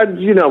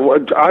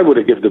I would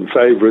have given them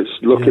favourites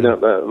looking at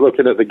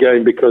the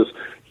game, because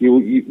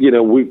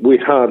we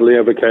hardly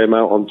ever came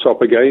out on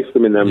top against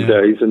them in them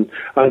days, and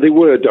they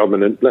were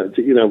dominant.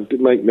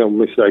 Make no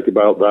mistake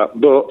about that.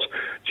 But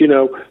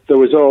there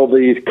was all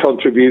these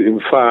contributing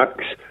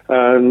facts,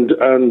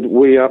 and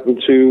we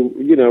happened to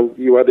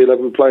you had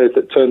 11 players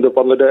that turned up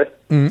on the day.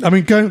 I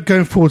mean,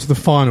 going forward to the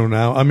final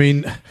now. I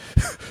mean.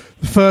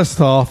 The first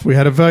half, we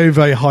had a very,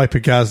 very hyper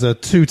Gaza,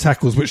 2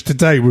 tackles, which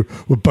today were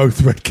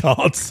both red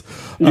cards.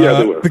 Yeah,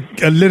 they were.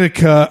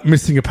 Lineker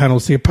missing a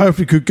penalty, a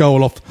perfectly good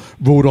goal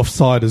ruled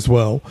offside as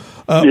well.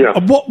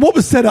 What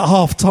was said at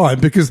half time?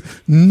 Because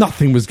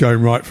nothing was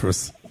going right for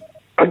us.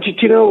 Do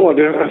you know what?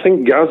 I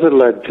think Gaza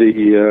led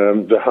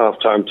the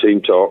halftime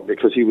team talk,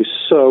 because he was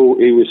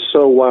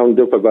so wound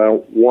up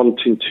about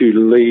wanting to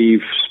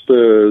leave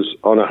Spurs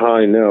on a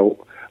high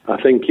note.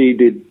 I think he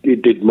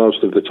did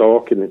most of the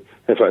talking,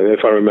 if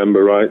I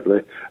remember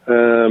rightly.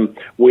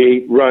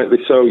 We rightly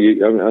so. We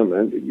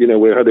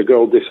had a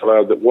goal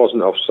disallowed that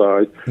wasn't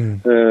offside.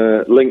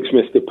 Links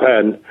missed a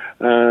pen,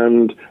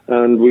 and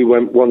we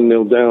went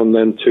 1-0 down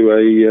then to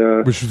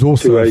a which was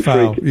also a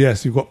foul.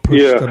 Yes, you got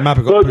pushed.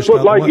 Mabba got pushed.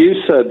 But like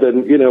you said,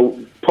 then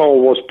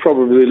Paul was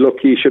probably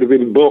lucky. He should have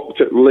been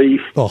booked at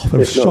least,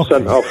 if not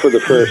sent off for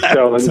the first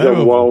challenge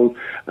on one.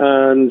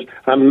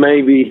 And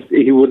maybe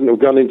he wouldn't have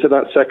gone into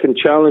that second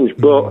challenge.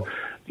 But,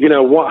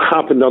 what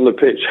happened on the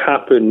pitch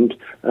happened.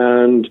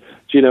 And,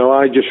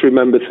 I just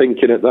remember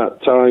thinking at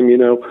that time,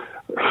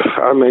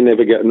 I may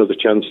never get another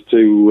chance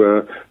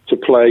to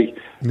play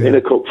in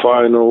a cup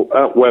final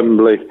at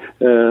Wembley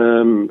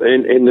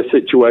in the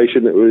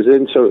situation that it was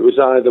in. So it was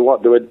either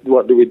what do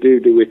we do?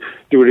 Do we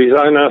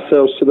resign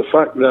ourselves to the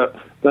fact that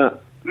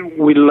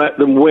we let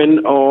them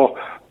win, or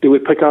do we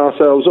pick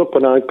ourselves up?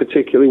 And I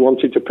particularly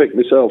wanted to pick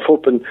myself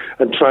up and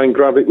try and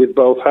grab it with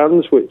both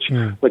hands, which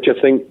I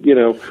think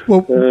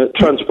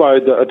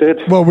transpired that I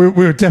did. Well, we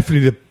were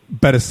definitely the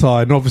better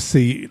side, and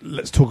obviously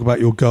let's talk about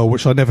your goal,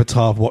 which I never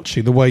tire of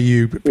watching. The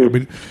way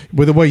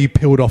with the way you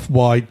peeled off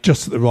wide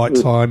just at the right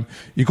time,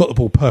 you got the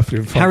ball perfectly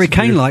in front. Harry of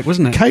Kane you. Like,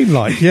 wasn't it? Kane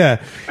like,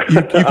 yeah.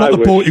 You got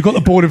the ball. You got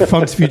the ball in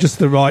front of you just at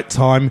the right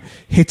time.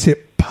 Hit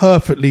it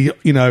perfectly,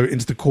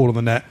 into the corner of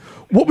the net.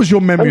 What was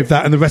your memory of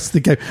that and the rest of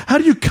the game? How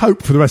do you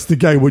cope for the rest of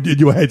the game when in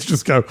your head you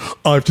just go,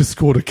 I've just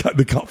scored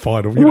the cup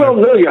final?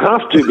 No, you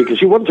have to, because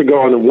you want to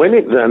go on and win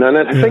it then. And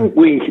I think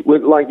we,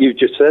 like you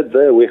just said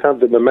there, we had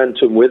the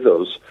momentum with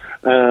us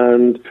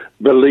and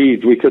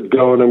believed we could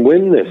go on and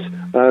win this.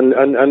 And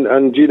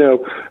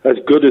as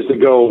good as the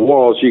goal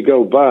was, you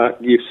go back,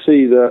 you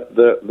see that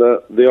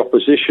the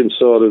opposition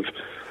sort of,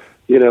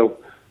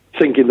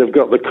 thinking they've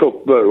got the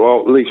cup,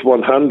 or at least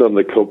one hand on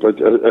the cup,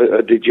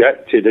 are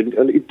dejected,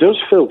 and it does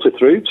filter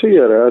through to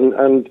you.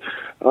 And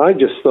I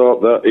just thought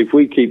that if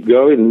we keep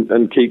going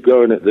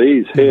at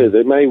these here,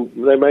 they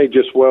may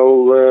just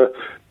well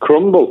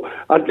crumble.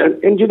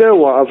 And you know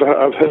what?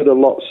 I've heard a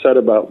lot said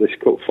about this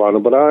cup final,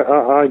 but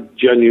I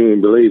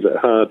genuinely believe it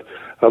had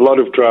a lot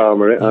of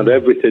drama. It had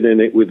everything in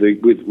it, with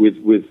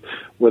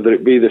whether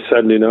it be the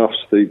sending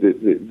offs,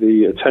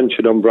 the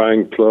attention on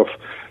Brian Clough.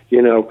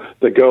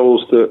 The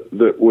goals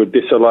that were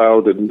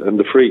disallowed, and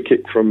the free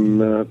kick from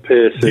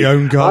Pearson. The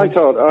own goal. I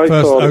thought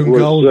own it was,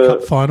 goal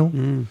cup final.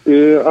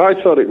 Yeah, I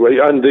thought it was,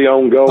 and the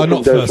own goal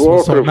from Des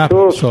Walker, of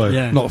course.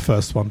 Sorry, not the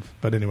first one,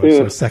 but anyway,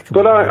 so second.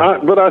 But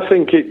one. But I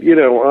think it.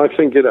 I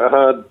think it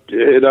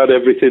had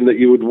everything that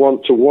you would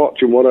want to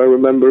watch, and what I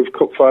remember of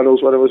cup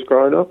finals when I was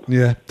growing up.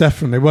 Yeah,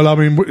 definitely. Well, I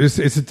mean, it's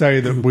a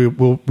day that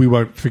we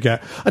won't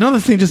forget.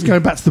 Another thing, just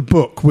going back to the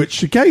book,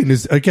 which again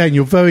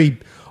you're very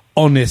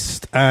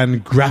honest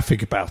and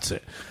graphic about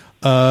it,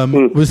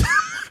 was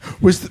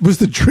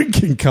the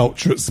drinking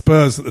culture at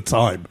Spurs at the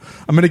time.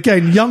 I mean,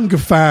 again, younger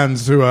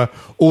fans who are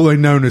all they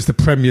know as the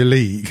Premier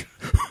League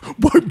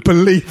won't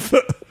believe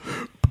that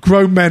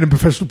grown men and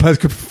professional players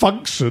could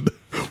function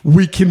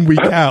week in,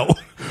 week out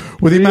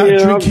with the amount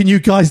of drinking you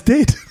guys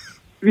did.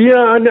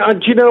 Yeah, and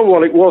do you know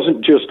what? It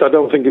wasn't just, I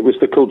don't think it was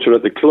the culture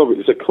at the club, it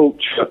was a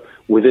culture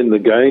within the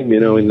game,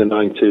 in the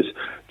 90s.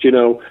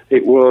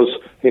 It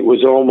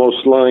was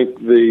almost like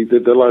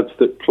the lads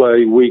that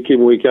play week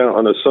in, week out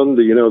on a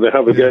Sunday. They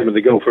have a game and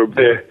they go for a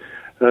beer,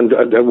 and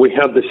we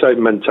had the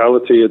same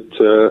mentality at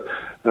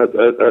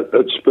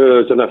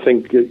Spurs. And I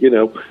think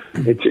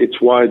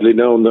it's widely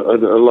known that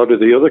a lot of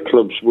the other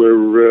clubs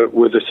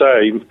were the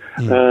same.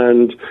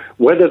 And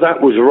whether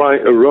that was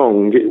right or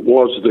wrong, it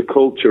was the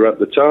culture at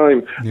the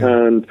time.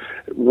 And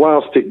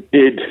whilst it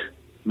did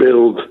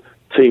build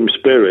team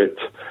spirit,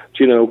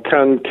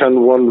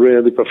 can one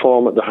really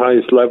perform at the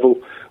highest level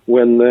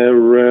when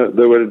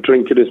they were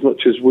drinking as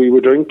much as we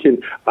were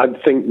drinking.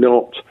 I'd think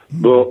not,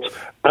 but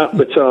at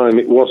the time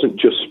it wasn't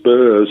just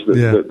Spurs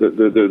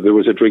that there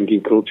was a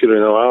drinking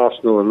culture.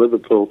 Arsenal and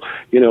Liverpool,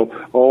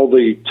 all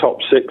the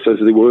top six as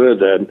they were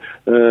then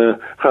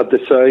had the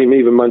same.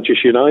 Even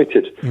Manchester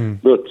United.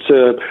 But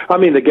I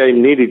mean, the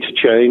game needed to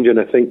change, and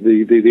I think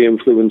the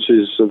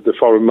influences of the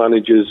foreign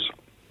managers,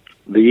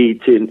 the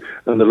eating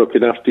and the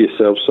looking after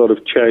yourself, sort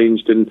of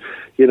changed, and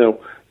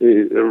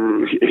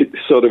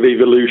sort of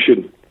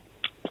evolution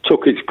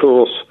took its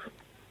course.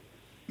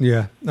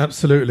 Yeah,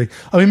 absolutely.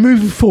 I mean,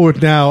 moving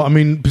forward now, I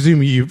mean,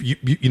 presumably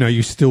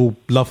you still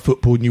love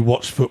football and you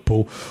watch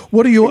football.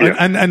 What are your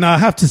and I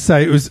have to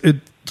say, it was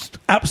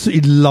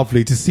absolutely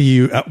lovely to see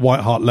you at White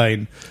Hart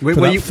Lane for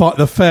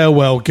the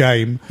farewell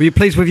game. Were you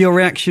pleased with your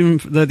reaction,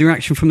 the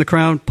reaction from the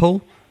crowd,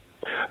 Paul?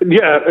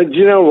 Yeah, do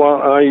you know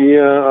what?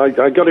 I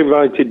got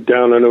invited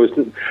down, and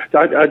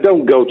I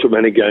don't go to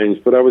many games,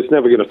 but I was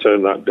never going to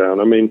turn that down.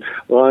 I mean,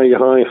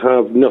 I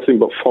have nothing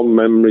but fond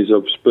memories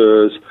of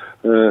Spurs,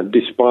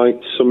 despite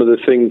some of the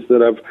things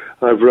that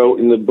I've wrote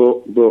in the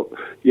book. But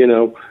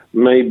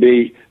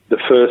maybe the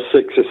first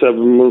 6 or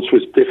 7 months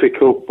was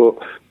difficult, but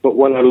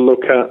when I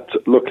look at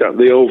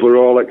the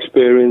overall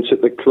experience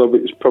at the club,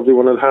 it was probably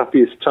one of the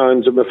happiest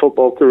times of my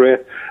football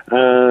career,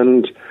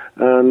 and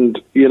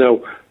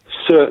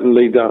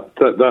certainly that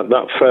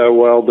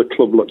farewell, the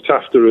club looked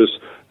after us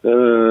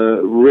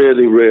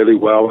really, really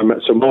well. I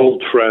met some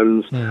old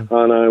friends,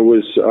 and I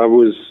was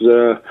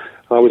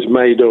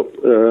made up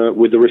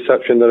with the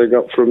reception that I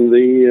got from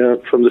the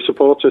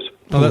supporters.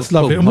 Oh, that's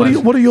lovely. And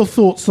what are your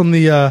thoughts on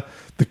the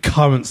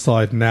current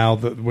side now?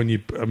 That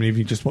if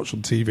you just watch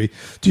on TV,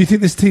 do you think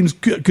this team's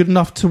good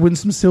enough to win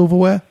some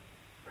silverware?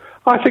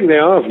 I think they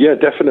are, yeah,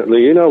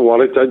 definitely. You know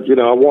what? I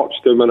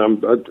watched them, and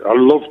I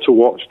love to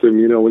watch them.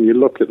 When you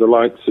look at the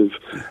likes of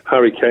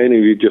Harry Kane, who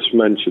you just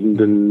mentioned,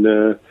 and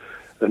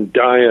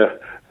Dyer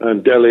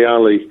and Dele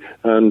Alli,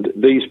 and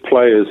these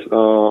players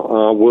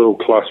are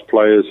world-class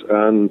players,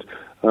 and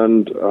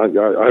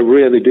I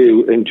really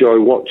do enjoy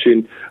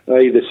watching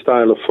the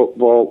style of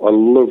football. I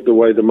love the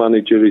way the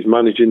manager is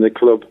managing the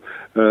club.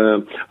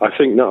 I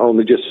think not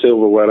only just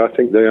silverware, I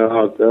think they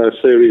are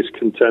serious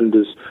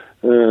contenders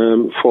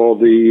for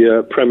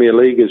the Premier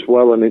League as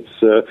well, and it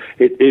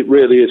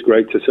really is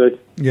great to see.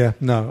 Yeah,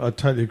 no, I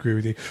totally agree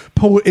with you,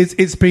 Paul.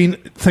 It's been.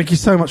 Thank you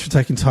so much for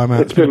taking time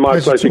out. It's been my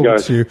pleasure,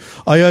 guys. To you.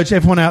 I urge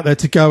everyone out there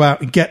to go out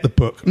and get the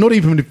book. Not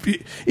even if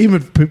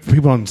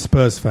people aren't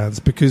Spurs fans,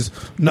 because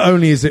not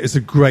only is it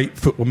a great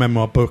football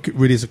memoir book, it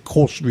really is a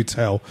cautionary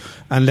tale.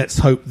 And let's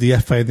hope the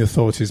FA and the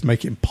authorities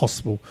make it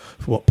impossible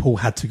for what Paul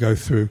had to go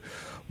through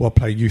while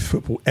playing youth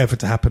football ever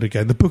to happen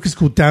again. The book is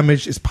called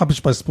Damaged. It's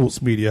published by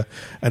Sports Media,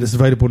 and it's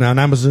available now on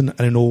Amazon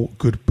and in all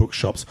good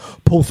bookshops.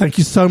 Paul, thank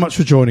you so much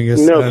for joining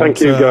us. No, thank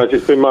you, guys.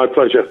 It's been my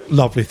pleasure.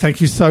 Lovely.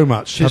 Thank you so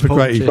much. Cheers, have a Paul.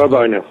 great evening.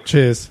 Bye-bye now.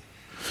 Cheers.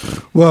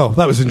 Well,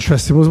 that was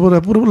interesting. What a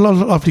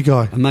lovely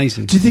guy.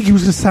 Amazing. Do you think he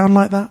was going to sound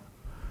like that?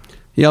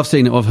 Yeah, I've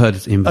seen it. I've heard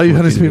him before. Oh, you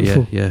heard him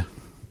before? Yeah.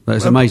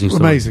 That's amazing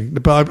story. Amazing.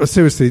 But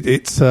seriously,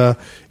 it's a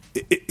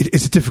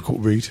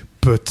difficult read,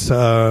 but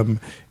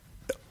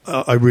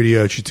I really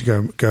urge you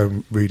to go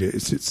and read it.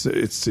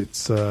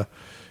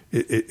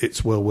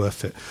 It's well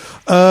worth it.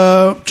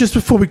 Just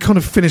before we kind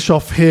of finish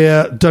off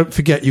here, don't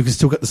forget you can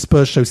still get the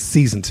Spurs Show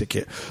season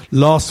ticket.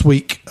 Last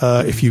week,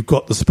 if you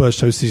got the Spurs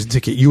Show season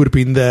ticket, you would have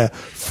been there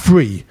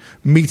free,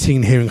 meeting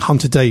and hearing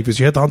Hunter Davies.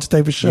 You had the Hunter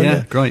Davies show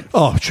there? Great.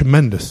 Oh,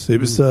 tremendous. It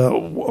was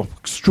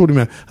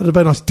extraordinary. I had a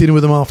very nice dinner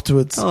with them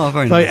afterwards. Oh,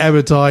 very nice. nice.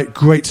 Erudite,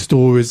 great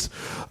stories.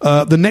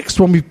 The next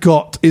one we've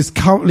got is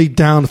currently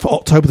down for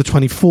October the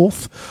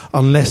 24th,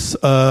 unless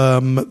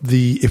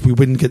if we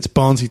win against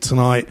Barnsley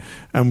tonight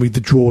and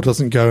the draw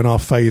doesn't go in our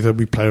favour,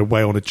 we play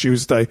away on a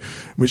Tuesday, in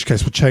which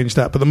case we'll change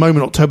that. But at the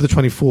moment, October the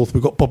 24th,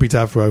 we've got Bobby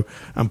Davro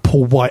and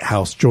Paul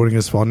Whitehouse joining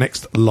us for our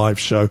next live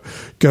show.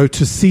 Go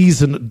to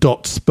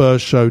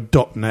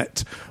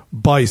season.spursshow.net,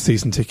 buy your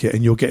season ticket,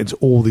 and you'll get into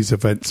all these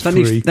events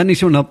free. That needs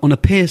to be on a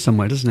pier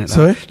somewhere, doesn't it?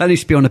 Sorry? That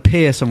needs to be on a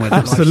pier somewhere.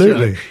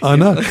 Absolutely. I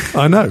know.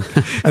 And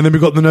then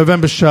we've got the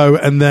November show,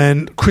 and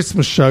then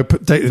Christmas show,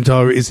 put date in the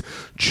diary, is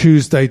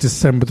Tuesday,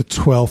 December the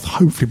 12th.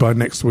 Hopefully by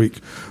next week,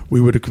 we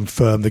would have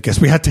confirmed the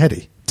guest. We had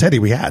Teddy,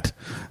 we had,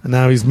 and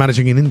now he's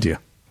managing in India.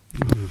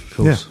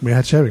 Yeah, we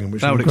had Sheringham,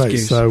 which was great.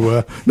 Excuse.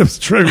 So that's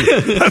true.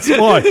 That's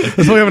why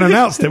we haven't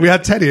announced it. We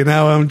had Teddy, and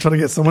now I'm trying to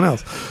get someone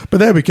else. But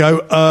there we go.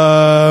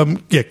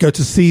 Go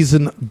to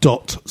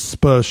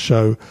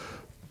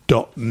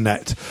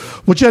season.spursshow.net.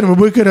 Well, gentlemen,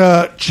 we're going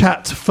to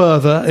chat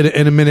further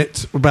in a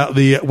minute about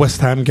the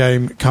West Ham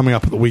game coming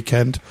up at the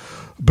weekend.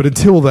 But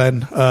until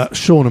then,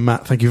 Sean and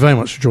Matt, thank you very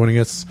much for joining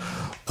us.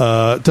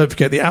 Don't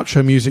forget the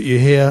outro music you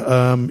hear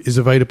is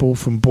available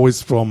from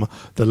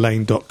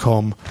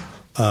boysfromthelane.com.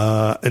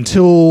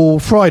 Until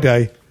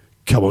Friday,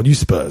 come on, you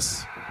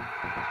Spurs.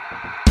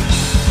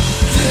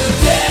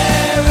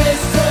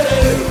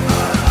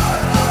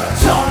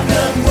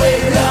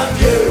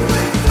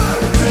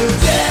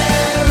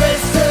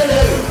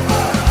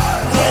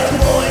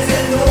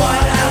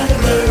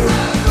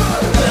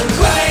 The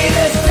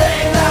greatest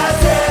thing that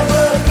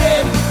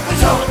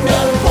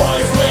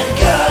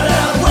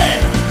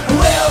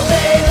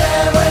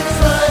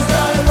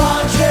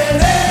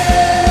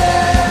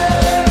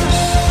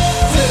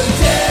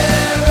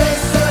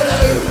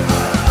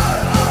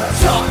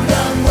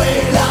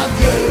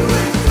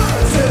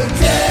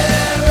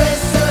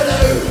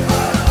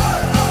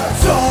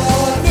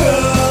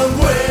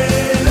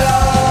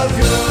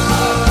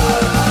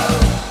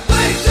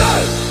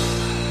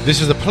This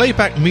is a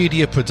Playback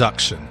Media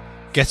production.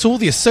 Get all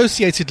the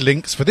associated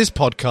links for this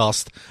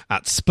podcast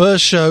at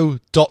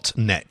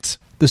spursshow.net.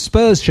 The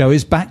Spurs Show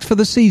is backed for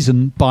the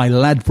season by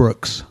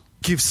Ladbrokes.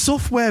 Give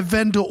software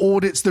vendor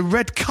audits the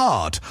red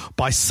card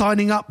by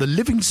signing up the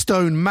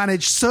Livingstone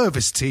Managed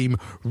Service Team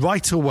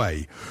right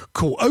away.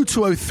 Call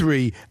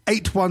 0203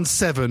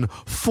 817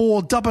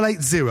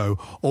 4880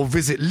 or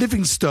visit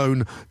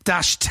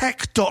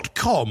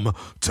livingstone-tech.com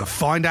to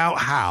find out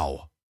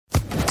how.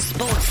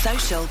 Sports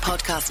Social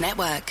Podcast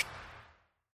Network.